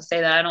 I forgot to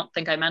say that. I don't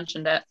think I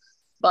mentioned it,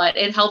 but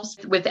it helps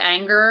with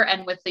anger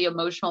and with the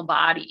emotional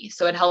body.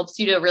 So it helps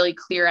you to really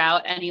clear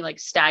out any like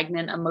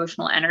stagnant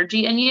emotional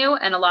energy in you.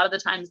 And a lot of the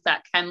times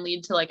that can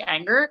lead to like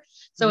anger.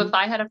 So Mhm. if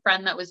I had a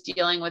friend that was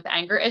dealing with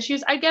anger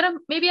issues, I'd get them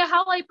maybe a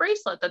Howlite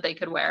bracelet that they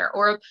could wear,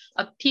 or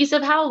a piece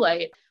of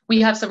Howlite. We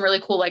have some really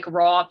cool like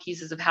raw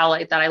pieces of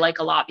howlite that I like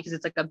a lot because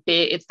it's like a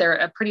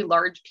pretty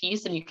large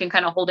piece, and you can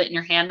kind of hold it in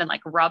your hand and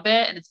like rub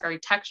it, and it's very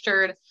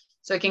textured.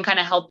 So it can kind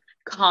of help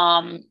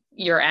calm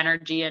your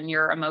energy and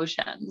your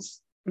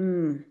emotions.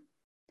 Mm.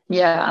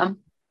 Yeah.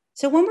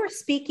 So when we're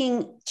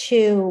speaking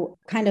to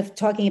kind of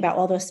talking about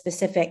all those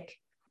specific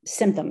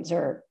symptoms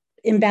or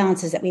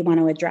imbalances that we want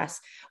to address,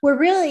 we're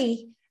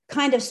really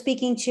kind of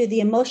speaking to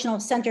the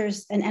emotional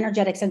centers and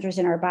energetic centers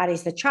in our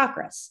bodies, the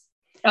chakras.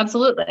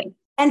 Absolutely.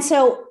 And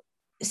so,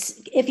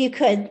 if you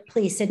could,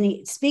 please,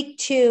 Sydney, speak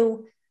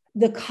to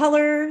the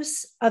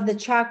colors of the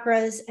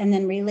chakras and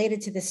then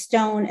related to the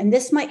stone. And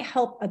this might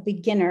help a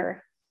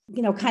beginner,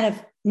 kind of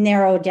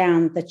narrow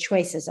down the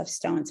choices of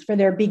stones for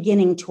their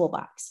beginning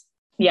toolbox.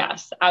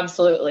 Yes,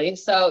 absolutely.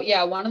 So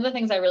yeah, one of the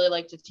things I really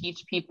like to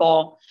teach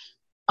people,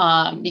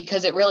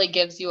 because it really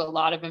gives you a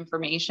lot of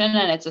information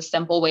and it's a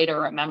simple way to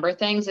remember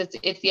things.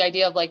 It's the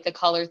idea of like the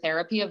color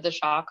therapy of the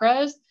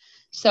chakras.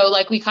 So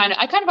like I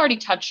kind of already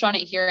touched on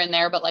it here and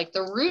there, but like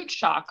the root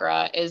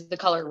chakra is the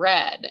color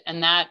red,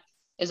 and that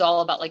is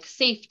all about like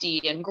safety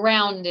and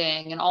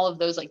grounding and all of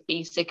those like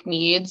basic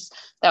needs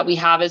that we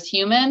have as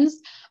humans.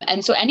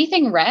 And so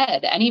anything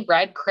red, any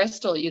red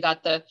crystal, you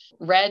got the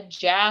red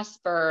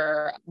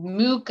jasper,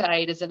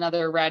 mookaite is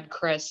another red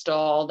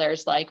crystal.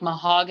 There's like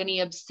mahogany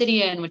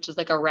obsidian, which is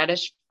like a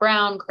reddish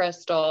brown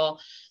crystal.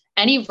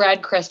 Any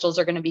red crystals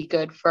are going to be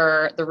good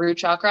for the root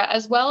chakra,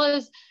 as well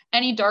as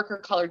any darker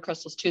colored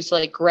crystals too. So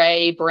like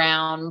gray,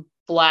 brown,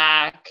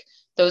 black,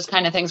 those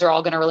kind of things are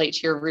all going to relate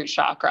to your root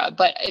chakra.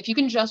 But if you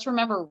can just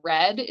remember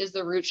red is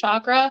the root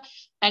chakra,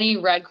 any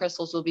red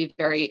crystals will be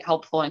very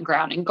helpful in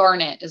grounding.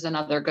 Garnet is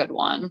another good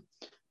one.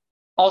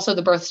 Also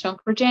the birthstone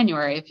for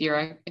January, if you're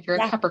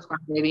a Capricorn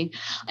baby.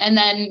 And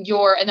then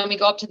we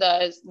go up to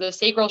the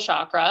sacral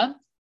chakra,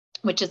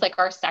 which is like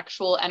our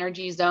sexual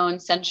energy zone,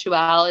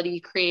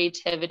 sensuality,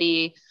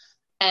 creativity.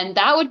 And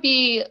that would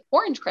be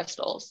orange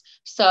crystals.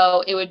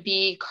 So it would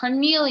be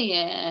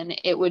carnelian.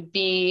 It would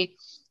be,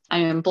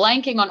 I'm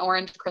blanking on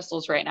orange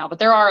crystals right now, but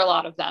there are a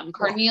lot of them.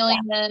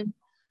 Carnelian,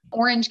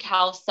 orange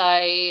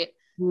calcite.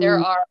 There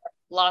are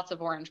lots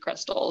of orange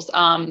crystals.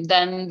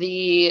 Then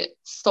the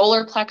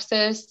solar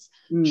plexus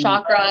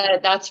chakra,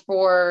 that's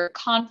for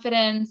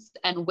confidence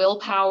and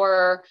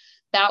willpower.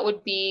 That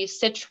would be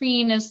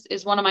citrine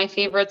is one of my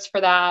favorites for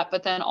that.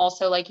 But then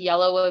also like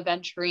yellow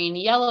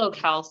aventurine, yellow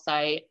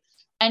calcite,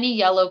 any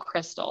yellow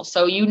crystal.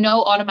 So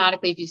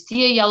automatically if you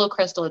see a yellow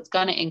crystal, it's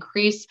going to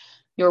increase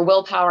your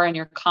willpower and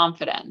your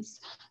confidence.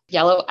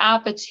 Yellow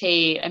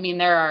apatite. I mean,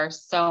 there are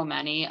so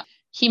many.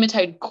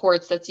 Hematite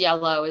quartz that's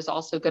yellow is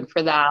also good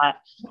for that.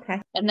 Okay.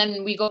 And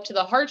then we go up to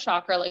the heart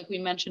chakra, like we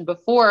mentioned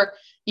before,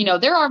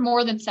 there are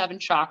more than 7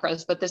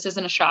 chakras, but this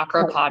isn't a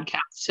chakra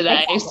podcast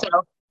today. Exactly.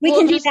 So we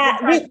can do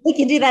that. We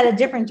can do that a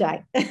different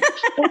day.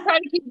 We'll try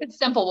to keep it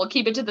simple. We'll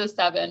keep it to the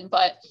 7.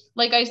 But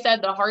like I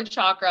said, the heart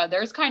chakra,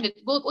 there's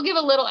we'll give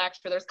a little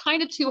extra. There's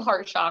kind of 2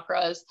 heart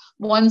chakras.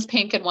 One's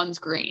pink and one's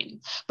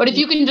green. But if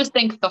you can just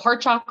think the heart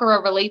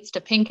chakra relates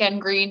to pink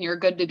and green, you're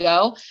good to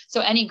go.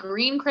 So any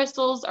green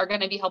crystals are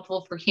going to be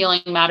helpful for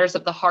healing matters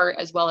of the heart,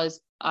 as well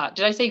as,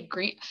 did I say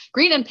green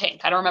and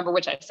pink? I don't remember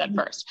which I said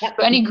first. Yep.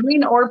 So any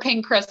green or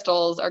pink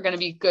crystals are going to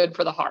be good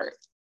for the heart.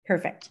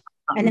 Perfect.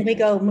 And then we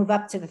move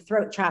up to the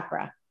throat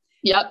chakra.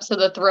 Yep. So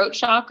the throat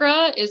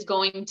chakra is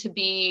going to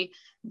be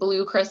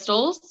blue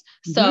crystals.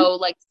 So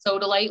like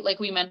sodalite, like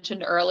we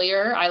mentioned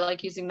earlier, I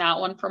like using that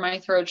one for my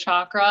throat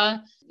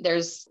chakra.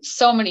 There's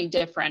so many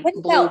different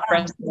blue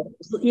crystals.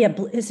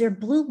 Is there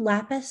blue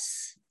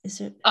lapis? Is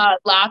it?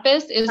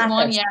 Lapis is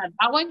one. Yeah.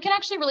 That one can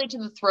actually relate to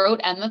the throat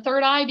and the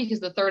third eye,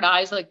 because the third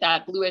eye is like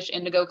that bluish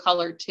indigo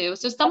color too.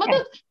 So some of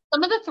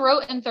the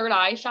throat and third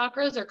eye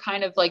chakras are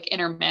kind of like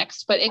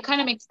intermixed, but it kind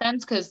of makes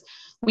sense because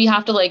we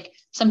have to like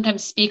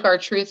sometimes speak our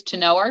truth to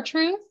know our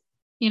truth,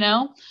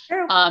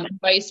 and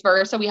vice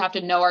versa. We have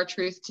to know our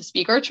truth to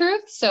speak our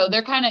truth. So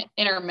they're kind of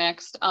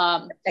intermixed.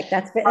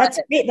 That's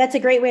great. That's a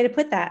great way to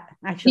put that,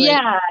 actually.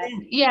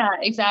 Yeah,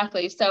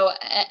 exactly. So,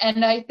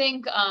 and I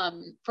think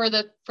for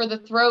the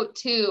throat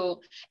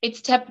too,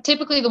 it's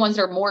typically the ones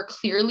that are more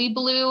clearly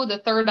blue. The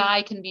third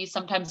eye can be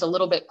sometimes a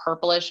little bit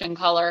purplish in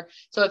color.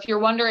 So if you're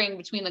wondering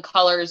between the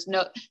colors,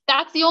 no,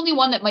 that's the only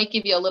one that might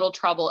give you a little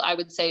trouble, I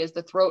would say, is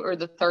the throat or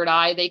the third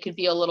eye. They could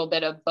be a little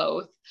bit of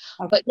both.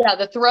 Okay. But yeah,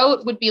 the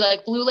throat would be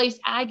like blue lace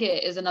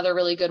agate is another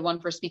really good one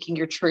for speaking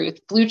your truth.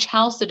 Blue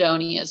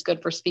chalcedony is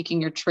good for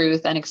speaking your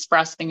truth and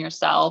expressing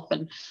yourself,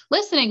 and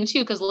listening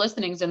too, because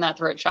listening's in that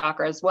throat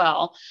chakra as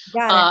well.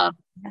 Got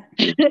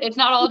it. It's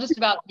not all just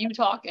about you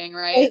talking,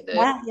 right?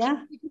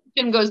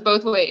 It goes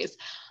both ways.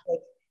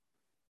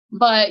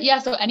 But yeah,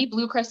 so any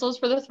blue crystals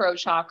for the throat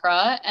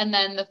chakra. And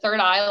then the third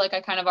eye, like I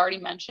kind of already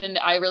mentioned,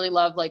 I really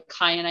love like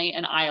kyanite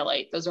and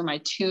iolite. Those are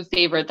my 2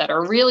 favorite that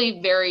are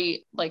really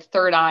very like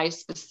third eye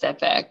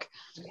specific.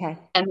 Okay.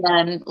 And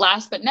then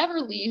last but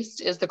never least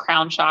is the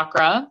crown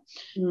chakra.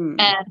 And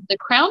the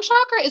crown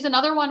chakra is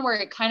another one where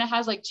it kind of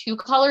has like 2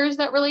 colors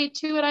that relate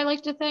to it, I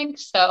like to think.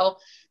 So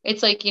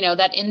it's like,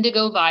 that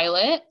indigo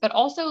violet, but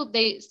also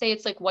they say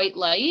it's like white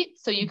light.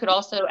 So you could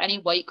also, any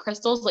white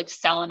crystals like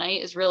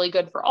selenite is really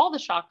good for all the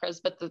chakras,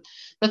 but the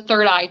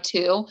third eye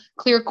too.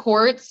 Clear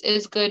quartz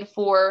is good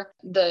for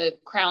the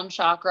crown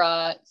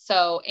chakra.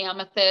 So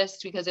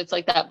amethyst, because it's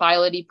like that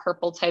violety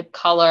purple type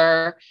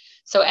color.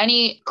 So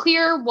any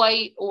clear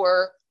white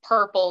or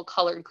purple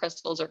colored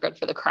crystals are good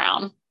for the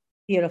crown.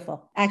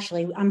 Beautiful.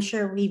 Actually, I'm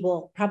sure we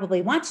will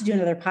probably want to do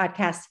another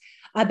podcast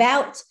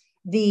about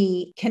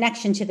the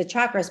connection to the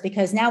chakras,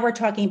 because now we're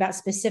talking about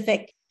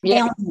specific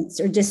ailments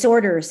or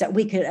disorders that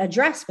we could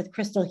address with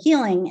crystal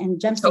healing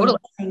and gemstone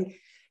healing.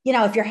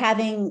 If you're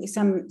having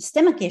some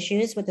stomach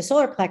issues with the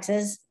solar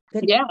plexus,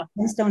 good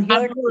gemstone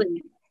healer.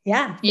 Absolutely.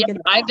 Yeah.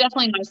 I've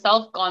definitely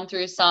myself gone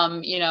through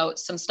some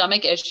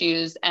stomach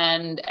issues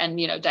and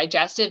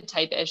digestive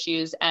type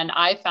issues. And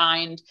I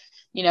find,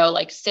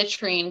 like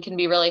citrine can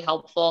be really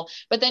helpful,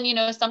 but then,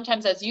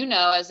 sometimes, as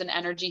as an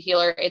energy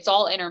healer, it's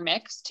all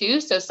intermixed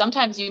too. So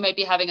sometimes you might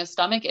be having a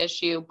stomach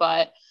issue,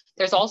 but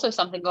there's also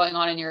something going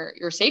on in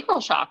your sacral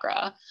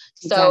chakra.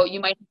 So you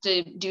might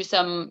have to do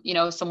some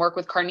work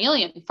with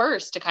carnelian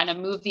first to kind of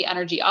move the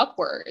energy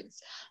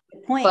upwards.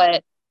 Good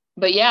point.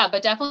 But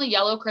definitely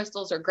yellow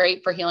crystals are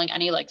great for healing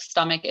any like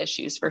stomach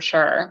issues for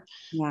sure.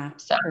 Yeah.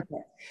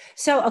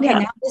 So, okay.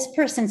 Now this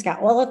person's got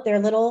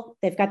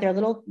they've got their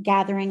little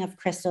gathering of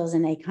crystals,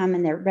 and they come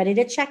and they're ready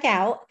to check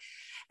out.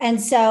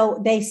 And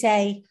so they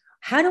say,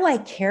 how do I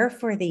care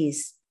for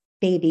these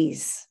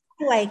babies?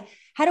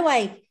 How do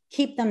I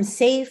keep them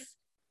safe,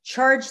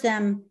 charge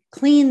them,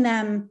 clean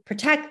them,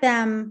 protect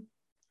them?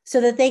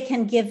 so that they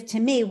can give to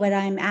me what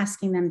I'm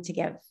asking them to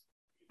give.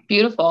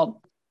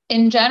 Beautiful.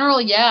 In general,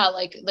 yeah,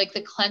 like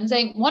the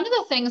cleansing. One of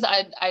the things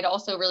I'd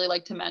also really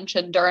like to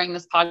mention during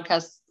this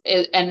podcast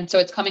is, and so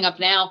it's coming up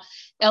now.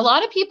 A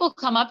lot of people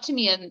come up to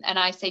me and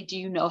I say, do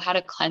you know how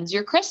to cleanse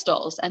your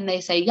crystals? And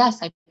they say, yes,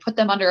 I put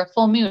them under a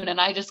full moon.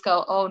 And I just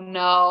go, oh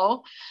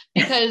no,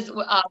 because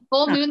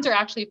full moons are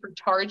actually for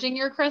charging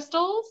your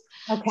crystals.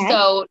 Okay.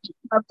 So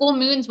full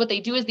moons, what they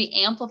do is they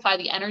amplify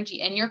the energy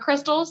in your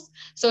crystals.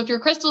 So if your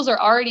crystals are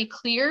already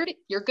cleared,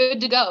 you're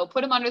good to go.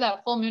 Put them under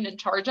that full moon and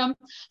charge them.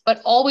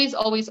 But always,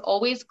 always,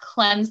 always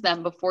cleanse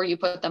them before you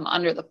put them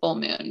under the full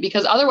moon,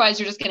 because otherwise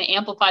you're just going to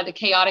amplify the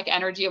chaotic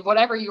energy of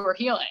whatever you were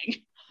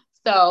healing.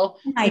 So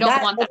Oh my you don't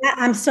God. want that.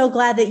 I'm so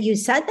glad that you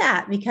said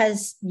that,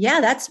 because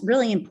yeah, that's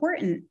really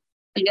important.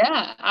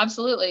 Yeah,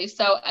 absolutely.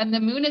 So, and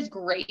the moon is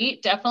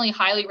great. Definitely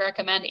highly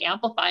recommend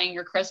amplifying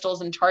your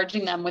crystals and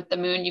charging them with the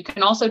moon. You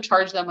can also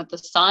charge them with the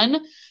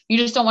sun. You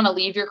just don't want to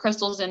leave your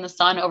crystals in the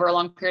sun over a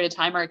long period of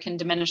time, or it can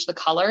diminish the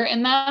color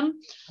in them.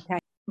 Okay.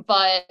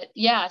 But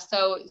yeah,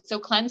 so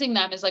cleansing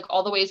them is like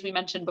all the ways we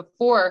mentioned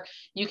before.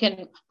 You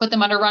can put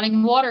them under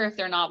running water if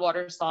they're not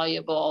water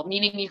soluble,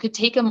 meaning you could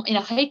take them in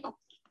a hike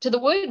to the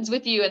woods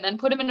with you and then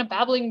put them in a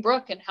babbling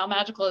brook. And how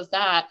magical is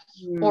that?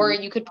 Or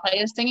you could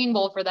play a singing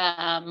bowl for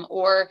them,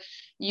 or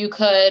you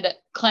could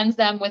cleanse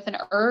them with an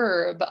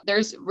herb.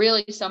 There's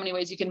really so many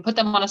ways you can put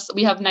them on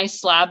we have nice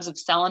slabs of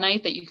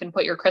selenite that you can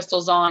put your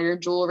crystals on, your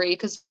jewelry.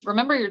 Because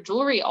remember, your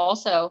jewelry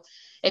also,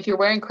 if you're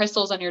wearing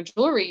crystals on your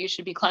jewelry, you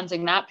should be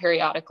cleansing that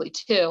periodically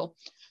too.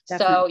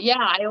 Definitely. So yeah,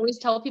 I always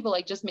tell people,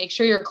 like, just make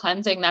sure you're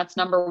cleansing. That's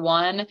number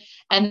one.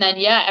 And then,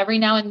 yeah, every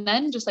now and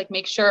then, just like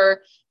make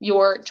sure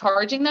you're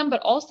charging them.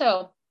 But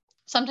also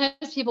sometimes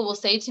people will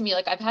say to me,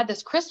 like, I've had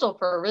this crystal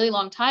for a really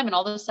long time, and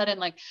all of a sudden,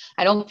 like,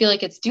 I don't feel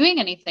like it's doing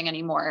anything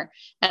anymore.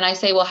 And I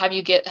say, well, have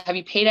you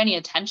paid any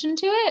attention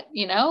to it?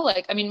 You know,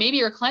 like, I mean, maybe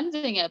you're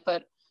cleansing it,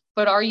 but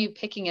are you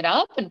picking it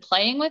up and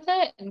playing with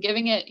it and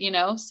giving it, you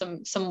know,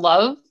 some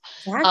love?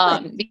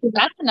 Exactly. Because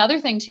that's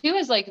another thing too,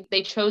 is like,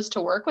 they chose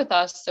to work with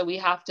us. So we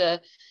have to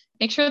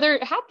make sure they're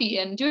happy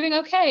and doing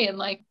okay and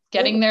like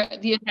getting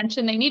the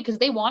attention they need, because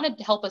they wanted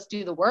to help us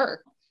do the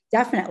work.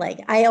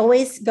 Definitely. I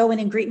always go in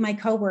and greet my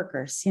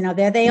coworkers. You know,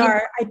 there they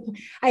are.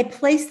 I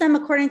place them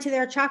according to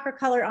their chakra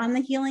color on the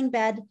healing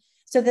bed,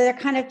 so that they're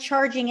kind of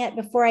charging it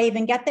before I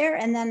even get there.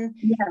 And then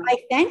I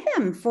thank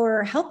them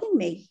for helping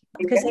me,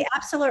 because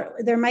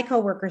they're my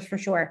coworkers for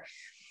sure.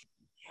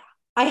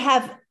 I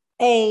have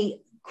a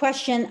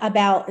question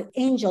about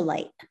angel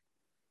light.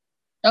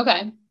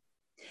 Okay.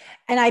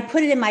 And I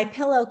put it in my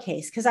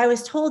pillowcase because I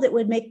was told it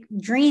would make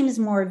dreams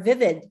more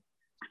vivid.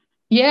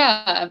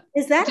 Yeah.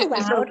 Is that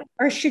allowed,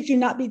 or should you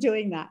not be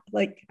doing that?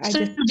 Like,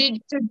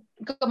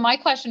 my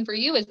question for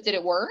you is, did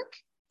it work?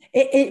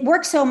 It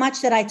worked so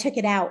much that I took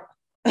it out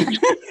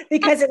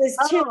because it was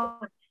too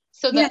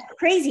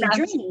crazy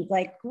dreams,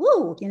 like,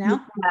 woo, you know?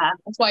 Yeah,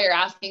 that's why you're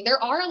asking.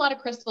 There are a lot of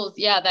crystals,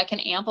 that can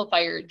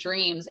amplify your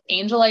dreams.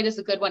 Angelite is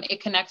a good one.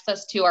 It connects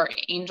us to our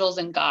angels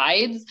and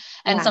guides.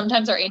 And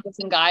sometimes our angels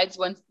and guides,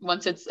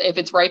 if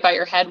it's right by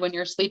your head when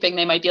you're sleeping,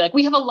 they might be like,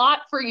 we have a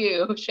lot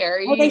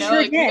Sherry. Oh, they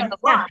sure did. We got a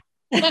lot.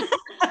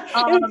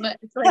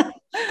 It's like,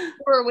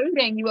 we're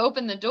waiting, you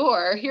open the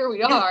door, here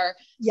we are.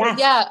 Yes.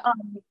 So,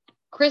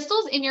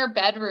 crystals in your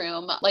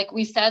bedroom, like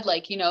we said,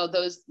 like, you know,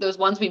 those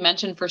ones we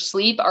mentioned for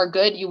sleep are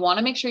good. You want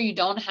to make sure you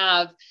don't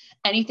have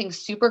anything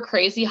super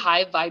crazy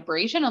high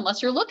vibration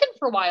unless you're looking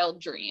for wild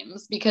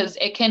dreams, because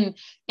it can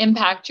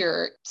impact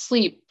your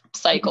sleep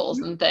cycles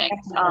and things.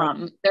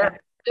 But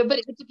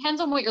it depends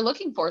on what you're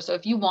looking for. So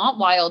if you want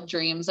wild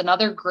dreams,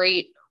 another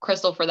great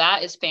crystal for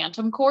that is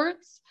phantom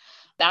quartz.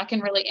 That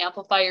can really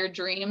amplify your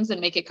dreams and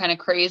make it kind of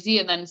crazy.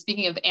 And then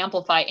speaking of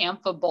amplify,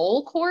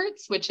 amphibole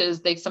quartz, which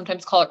is, they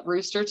sometimes call it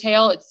rooster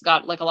tail. It's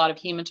got like a lot of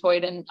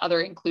hematoid and other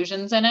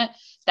inclusions in it.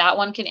 That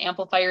one can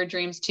amplify your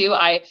dreams too.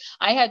 I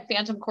had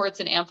phantom quartz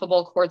and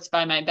amphibole quartz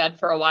by my bed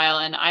for a while,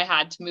 and I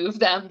had to move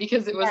them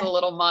because it was a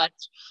little much.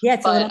 Yeah,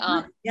 it's a little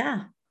much.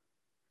 Yeah.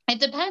 It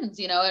depends,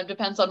 it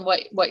depends on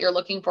what you're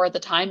looking for at the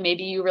time.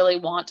 Maybe you really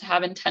want to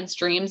have intense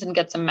dreams and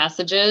get some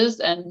messages,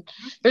 and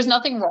there's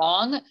nothing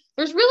wrong.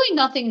 There's really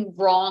nothing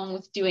wrong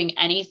with doing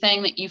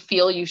anything that you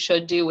feel you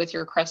should do with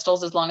your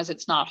crystals, as long as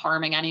it's not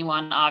harming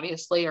anyone,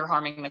 obviously, or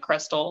harming the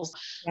crystals.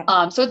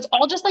 Yeah. So it's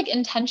all just like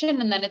intention.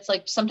 And then it's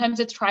like,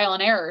 sometimes it's trial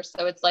and error.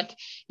 So it's like,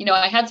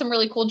 I had some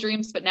really cool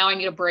dreams, but now I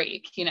need a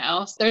break,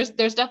 So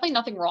there's definitely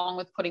nothing wrong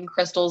with putting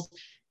crystals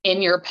in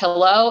your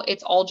pillow.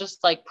 It's all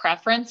just like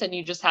preference, and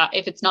you just have,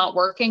 if it's not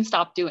working,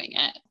 stop doing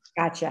it.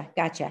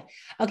 Gotcha.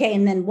 Okay.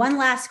 And then one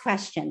last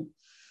question.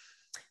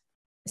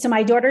 So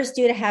my daughter's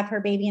due to have her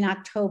baby in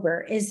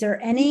October. Is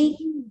there any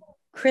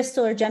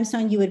crystal or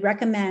gemstone you would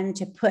recommend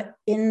to put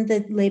in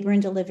the labor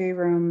and delivery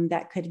room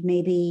that could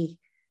maybe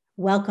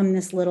welcome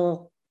this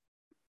little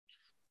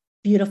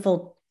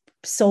beautiful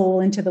soul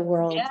into the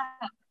world? Yeah.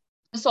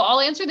 So I'll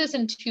answer this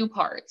in two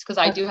parts, because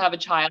I do have a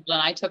child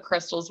and I took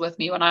crystals with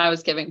me when I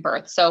was giving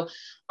birth. So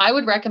I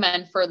would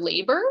recommend for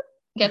labor,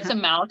 Get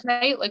some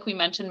malachite, like we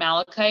mentioned,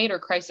 malachite or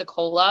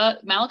chrysocolla.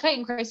 Malachite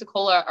and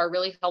chrysocolla are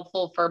really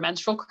helpful for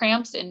menstrual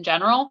cramps in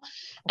general.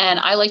 And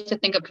I like to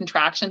think of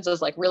contractions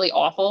as like really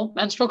awful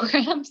menstrual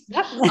cramps,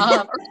 Yep.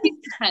 or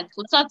intense.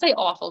 Let's not say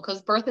awful,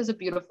 because birth is a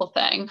beautiful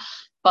thing,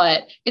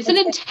 but it's an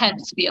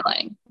intense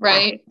feeling,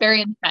 right? Yeah.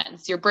 Very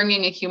intense. You're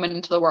bringing a human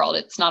into the world.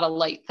 It's not a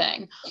light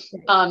thing.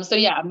 So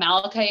yeah,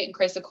 malachite and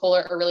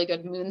chrysocolla are really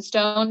good.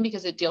 Moonstone,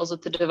 because it deals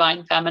with the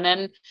divine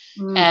feminine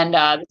and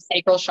the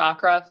sacral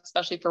chakra,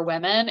 especially for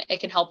women. It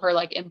can help her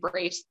like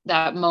embrace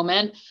that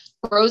moment.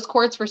 Rose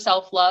quartz for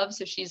self-love.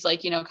 So she's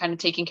like, kind of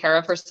taking care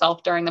of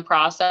herself during the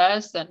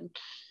process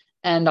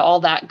and all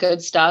that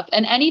good stuff.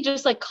 And any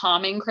just like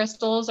calming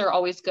crystals are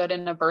always good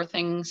in a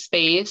birthing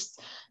space,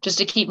 just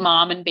to keep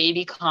mom and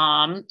baby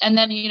calm. And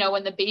then,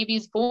 when the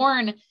baby's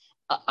born,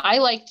 I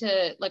like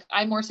to, like,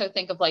 I more so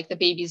think of like the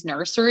baby's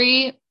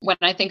nursery when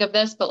I think of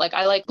this, but like,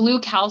 I like blue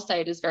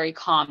calcite is very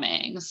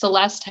calming.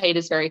 Celestite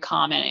is very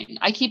calming.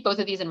 I keep both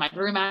of these in my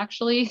room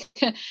actually,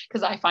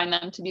 because I find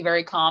them to be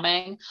very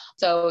calming.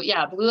 So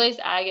yeah, blue lace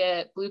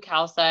agate, blue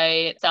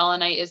calcite,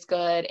 selenite is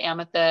good,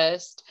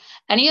 amethyst,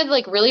 any of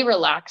like really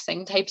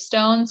relaxing type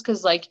stones.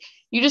 Cause like,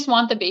 you just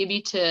want the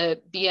baby to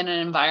be in an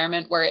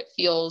environment where it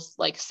feels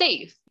like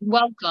safe,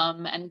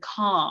 welcome, and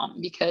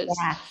calm, because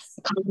yes.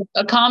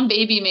 a calm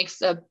baby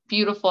makes a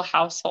beautiful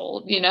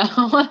household,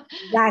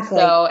 Exactly.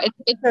 So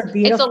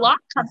it's a lot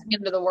coming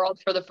into the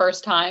world for the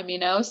first time,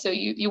 so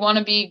you want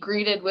to be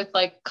greeted with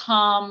like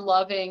calm,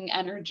 loving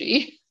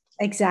energy.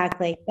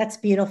 Exactly. That's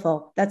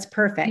beautiful. That's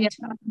perfect.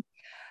 Yeah.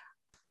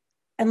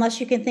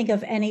 Unless you can think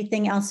of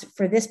anything else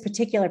for this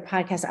particular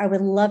podcast, I would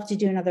love to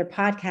do another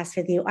podcast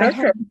with you. I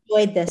have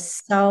enjoyed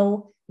this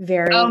so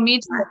very me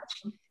too.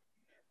 Much.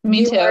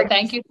 Me too.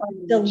 Thank you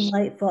so much.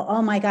 Delightful.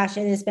 Oh my gosh,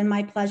 it has been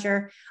my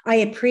pleasure. I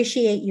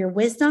appreciate your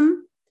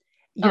wisdom,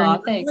 your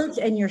knowledge,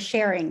 and your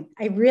sharing.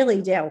 I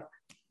really do.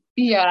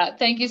 Yeah,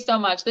 thank you so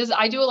much.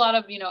 I do a lot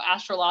of,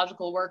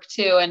 astrological work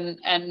too. And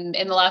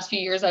in the last few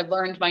years, I've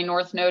learned my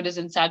North Node is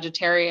in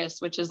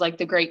Sagittarius, which is like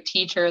the great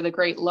teacher, the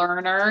great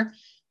learner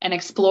and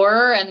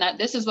explorer. And that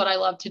this is what I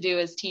love to do,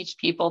 is teach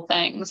people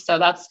things. So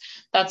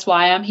that's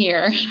why I'm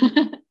here.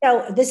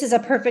 So this is a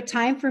perfect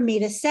time for me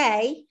to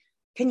say,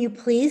 can you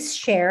please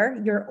share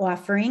your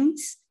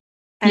offerings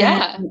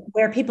and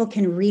where people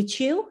can reach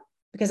you?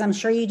 Because I'm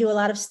sure you do a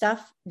lot of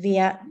stuff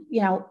via,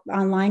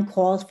 online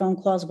calls, phone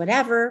calls,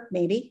 whatever,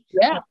 maybe.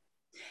 Yeah,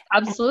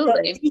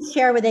 absolutely. So please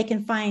share where they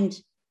can find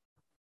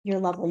your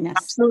loveliness.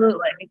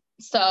 Absolutely.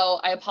 So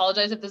I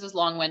apologize if this is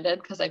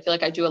long-winded, because I feel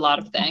like I do a lot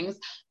of things,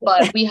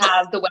 but we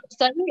have the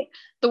website.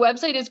 The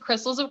website is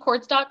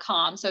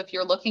crystalsofquartz.com. So if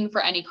you're looking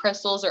for any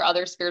crystals or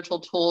other spiritual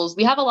tools,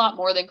 we have a lot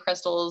more than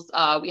crystals.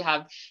 We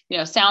have,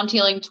 sound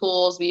healing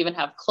tools. We even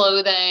have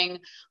clothing.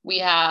 We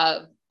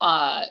have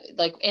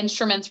like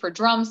instruments for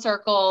drum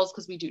circles,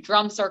 because we do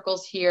drum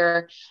circles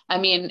here. I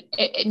mean,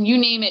 and you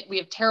name it, we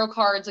have tarot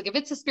cards. Like if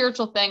it's a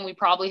spiritual thing, we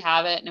probably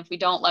have it. And if we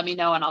don't, let me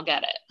know and I'll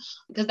get it,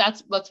 because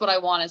that's what I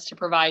want, is to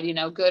provide,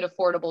 good,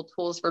 affordable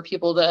tools for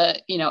people to,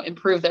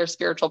 improve their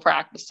spiritual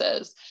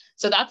practices.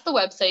 So that's the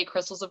website,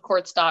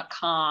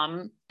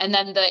 crystalsofquartz.com. And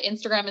then the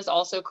Instagram is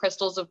also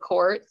Crystals of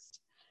Quartz.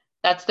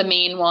 That's the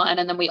main one.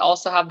 And then we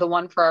also have the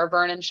one for our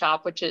Vernon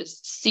shop, which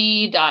is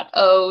c.o.q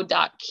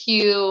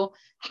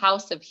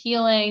House of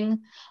Healing.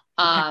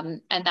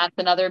 And that's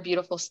another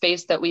beautiful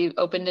space that we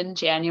opened in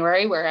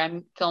January, where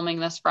I'm filming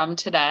this from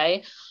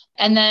today.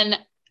 And then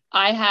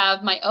I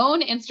have my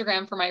own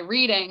Instagram for my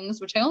readings,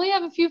 which I only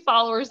have a few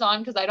followers on,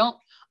 because I don't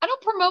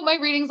promote my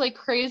readings like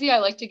crazy. I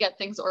like to get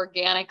things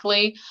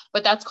organically,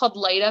 but that's called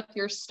Light Up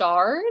Your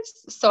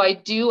Stars. So I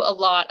do a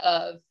lot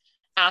of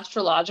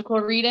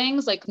astrological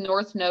readings, like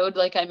North Node,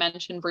 like I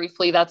mentioned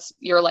briefly, that's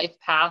your life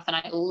path. And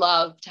I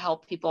love to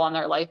help people on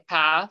their life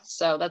path.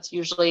 So that's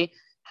usually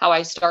how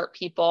I start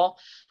people.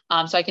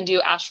 So I can do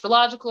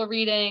astrological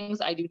readings.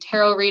 I do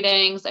tarot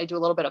readings. I do a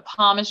little bit of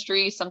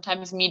palmistry.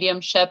 Sometimes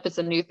mediumship is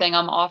a new thing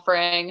I'm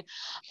offering.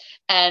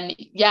 And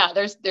yeah,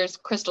 there's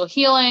crystal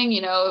healing.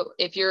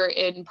 If you're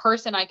in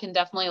person, I can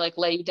definitely like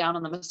lay you down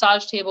on the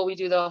massage table. We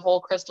do the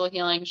whole crystal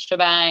healing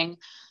shebang,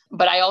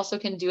 but I also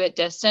can do it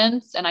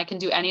distance, and I can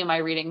do any of my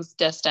readings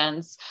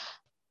distance.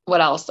 What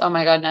else? Oh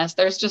my goodness.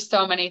 There's just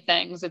so many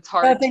things. It's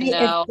hard to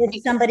know.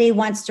 If somebody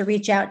wants to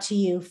reach out to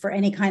you for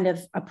any kind of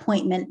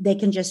appointment, they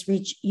can just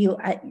reach you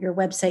at your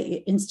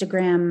website,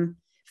 Instagram,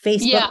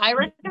 Facebook. Yeah, I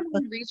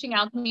recommend reaching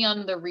out to me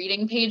on the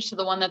reading page, to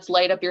the one that's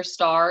Light Up Your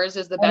Stars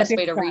is the best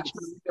way to reach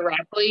me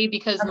directly,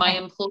 because my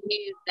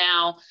employees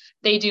now,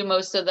 they do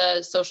most of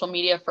the social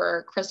media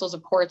for Crystals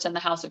of Quartz and the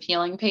House of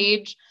Healing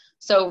page.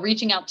 So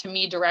reaching out to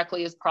me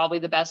directly is probably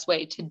the best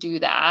way to do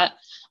that.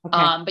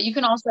 But you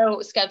can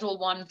also schedule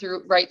one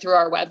right through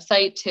our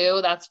website too.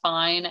 That's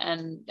fine.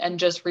 And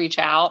just reach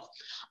out.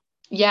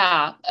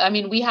 Yeah. I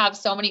mean, we have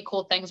so many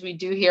cool things we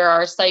do here.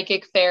 Our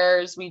psychic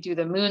fairs, we do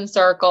the moon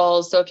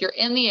circles. So if you're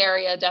in the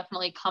area,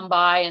 definitely come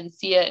by and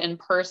see it in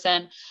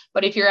person.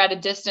 But if you're at a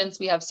distance,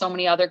 we have so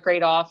many other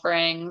great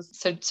offerings.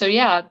 So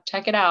yeah,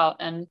 check it out.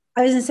 And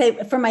I was going to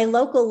say, for my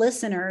local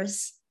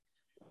listeners,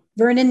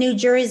 Vernon, New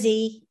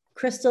Jersey,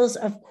 Crystals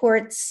of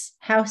Quartz,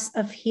 House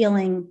of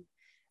Healing,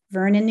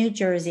 Vernon, New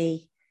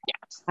Jersey.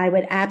 Yes. I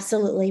would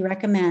absolutely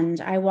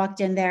recommend. I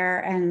walked in there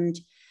and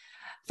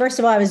first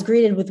of all, I was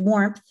greeted with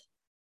warmth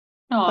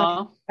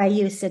by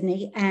you,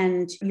 Sydney,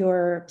 and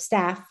your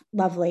staff.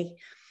 Lovely.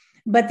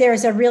 But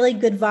there's a really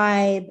good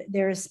vibe.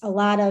 There's a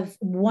lot of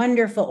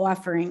wonderful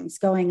offerings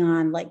going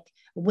on, like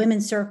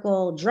women's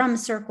circle, drum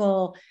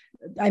circle.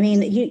 I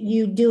mean,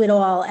 you do it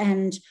all.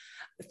 And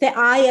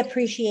I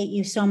appreciate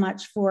you so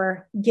much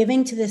for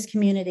giving to this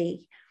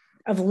community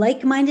of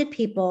like-minded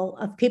people,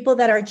 of people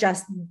that are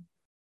just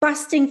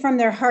busting from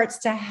their hearts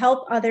to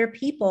help other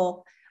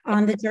people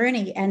on the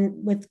journey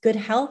and with good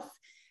health,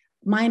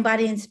 mind,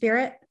 body, and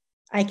spirit.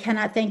 I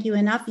cannot thank you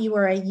enough. You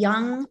are a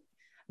young,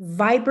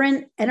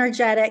 vibrant,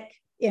 energetic,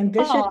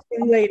 ambitious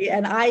young lady.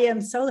 And I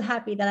am so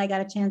happy that I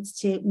got a chance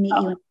to meet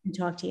you and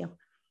talk to you.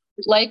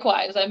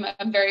 Likewise,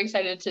 I'm very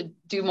excited to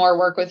do more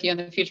work with you in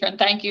the future. And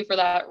thank you for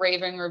that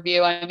raving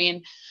review. I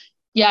mean,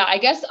 yeah, I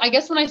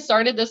guess when I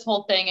started this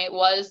whole thing, it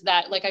was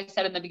that, like I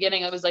said in the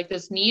beginning, it was like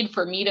this need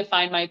for me to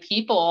find my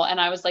people. And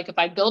I was like, if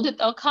I build it,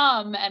 they'll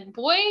come. And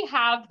boy,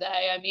 have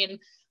they. I mean,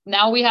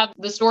 now we have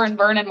the store in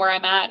Vernon where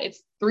I'm at.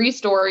 It's 3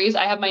 stories.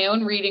 I have my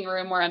own reading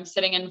room where I'm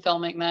sitting and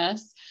filming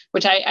this,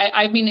 which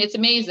I mean, it's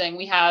amazing.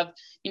 We have,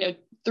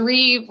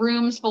 3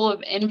 rooms full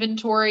of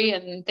inventory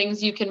and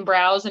things you can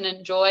browse and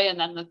enjoy. And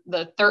then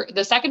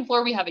the second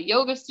floor, we have a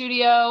yoga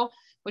studio,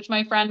 which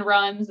my friend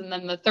runs. And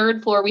then the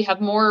 3rd floor, we have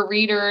more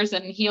readers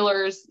and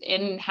healers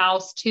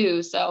in-house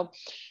too. So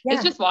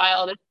It's just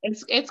wild.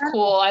 It's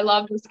cool. I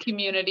love this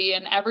community,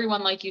 and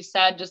everyone, like you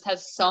said, just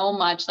has so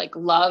much like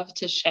love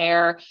to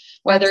share,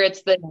 whether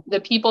it's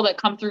the people that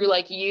come through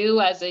like you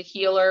as a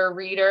healer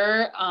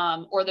reader,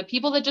 or the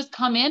people that just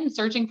come in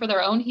searching for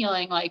their own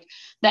healing. Like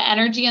the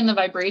energy and the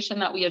vibration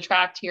that we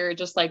attract here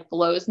just like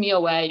blows me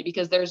away,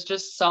 because there's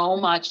just so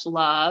much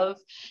love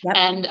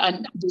and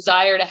a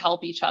desire to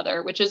help each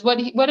other, which is what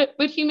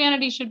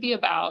humanity should be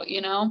about,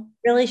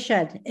 Really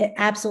should. It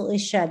absolutely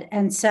should.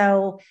 And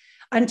so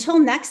until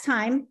next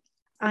time,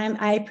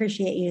 I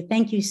appreciate you.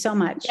 Thank you so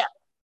much. Yeah,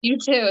 you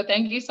too.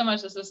 Thank you so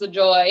much. This is a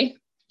joy.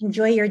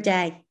 Enjoy your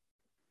day.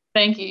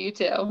 Thank you. You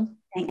too.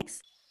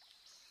 Thanks.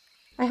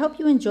 I hope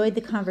you enjoyed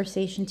the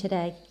conversation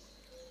today.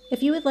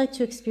 If you would like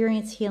to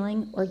experience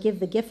healing or give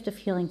the gift of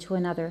healing to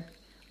another,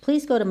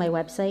 please go to my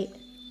website,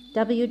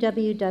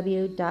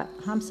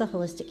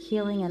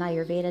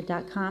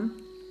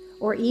 www.hamsaholistichealingandayurveda.com,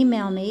 or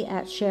email me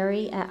at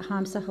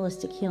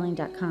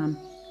sherry@hamsaholistichealing.com,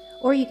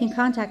 or you can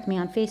contact me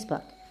on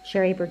Facebook,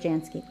 Sherry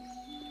Berjanski.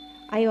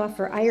 I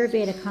offer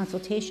Ayurveda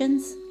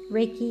consultations,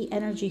 Reiki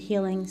energy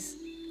healings,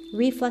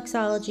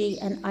 reflexology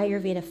and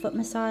Ayurveda foot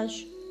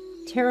massage,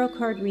 tarot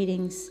card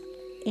readings,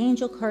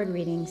 angel card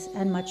readings,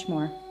 and much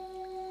more.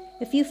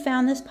 If you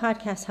found this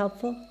podcast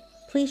helpful,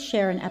 please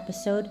share an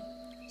episode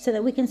so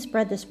that we can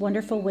spread this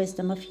wonderful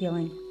wisdom of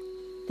healing.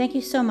 Thank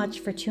you so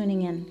much for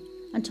tuning in.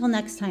 Until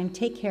next time,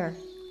 take care.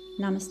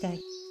 Namaste.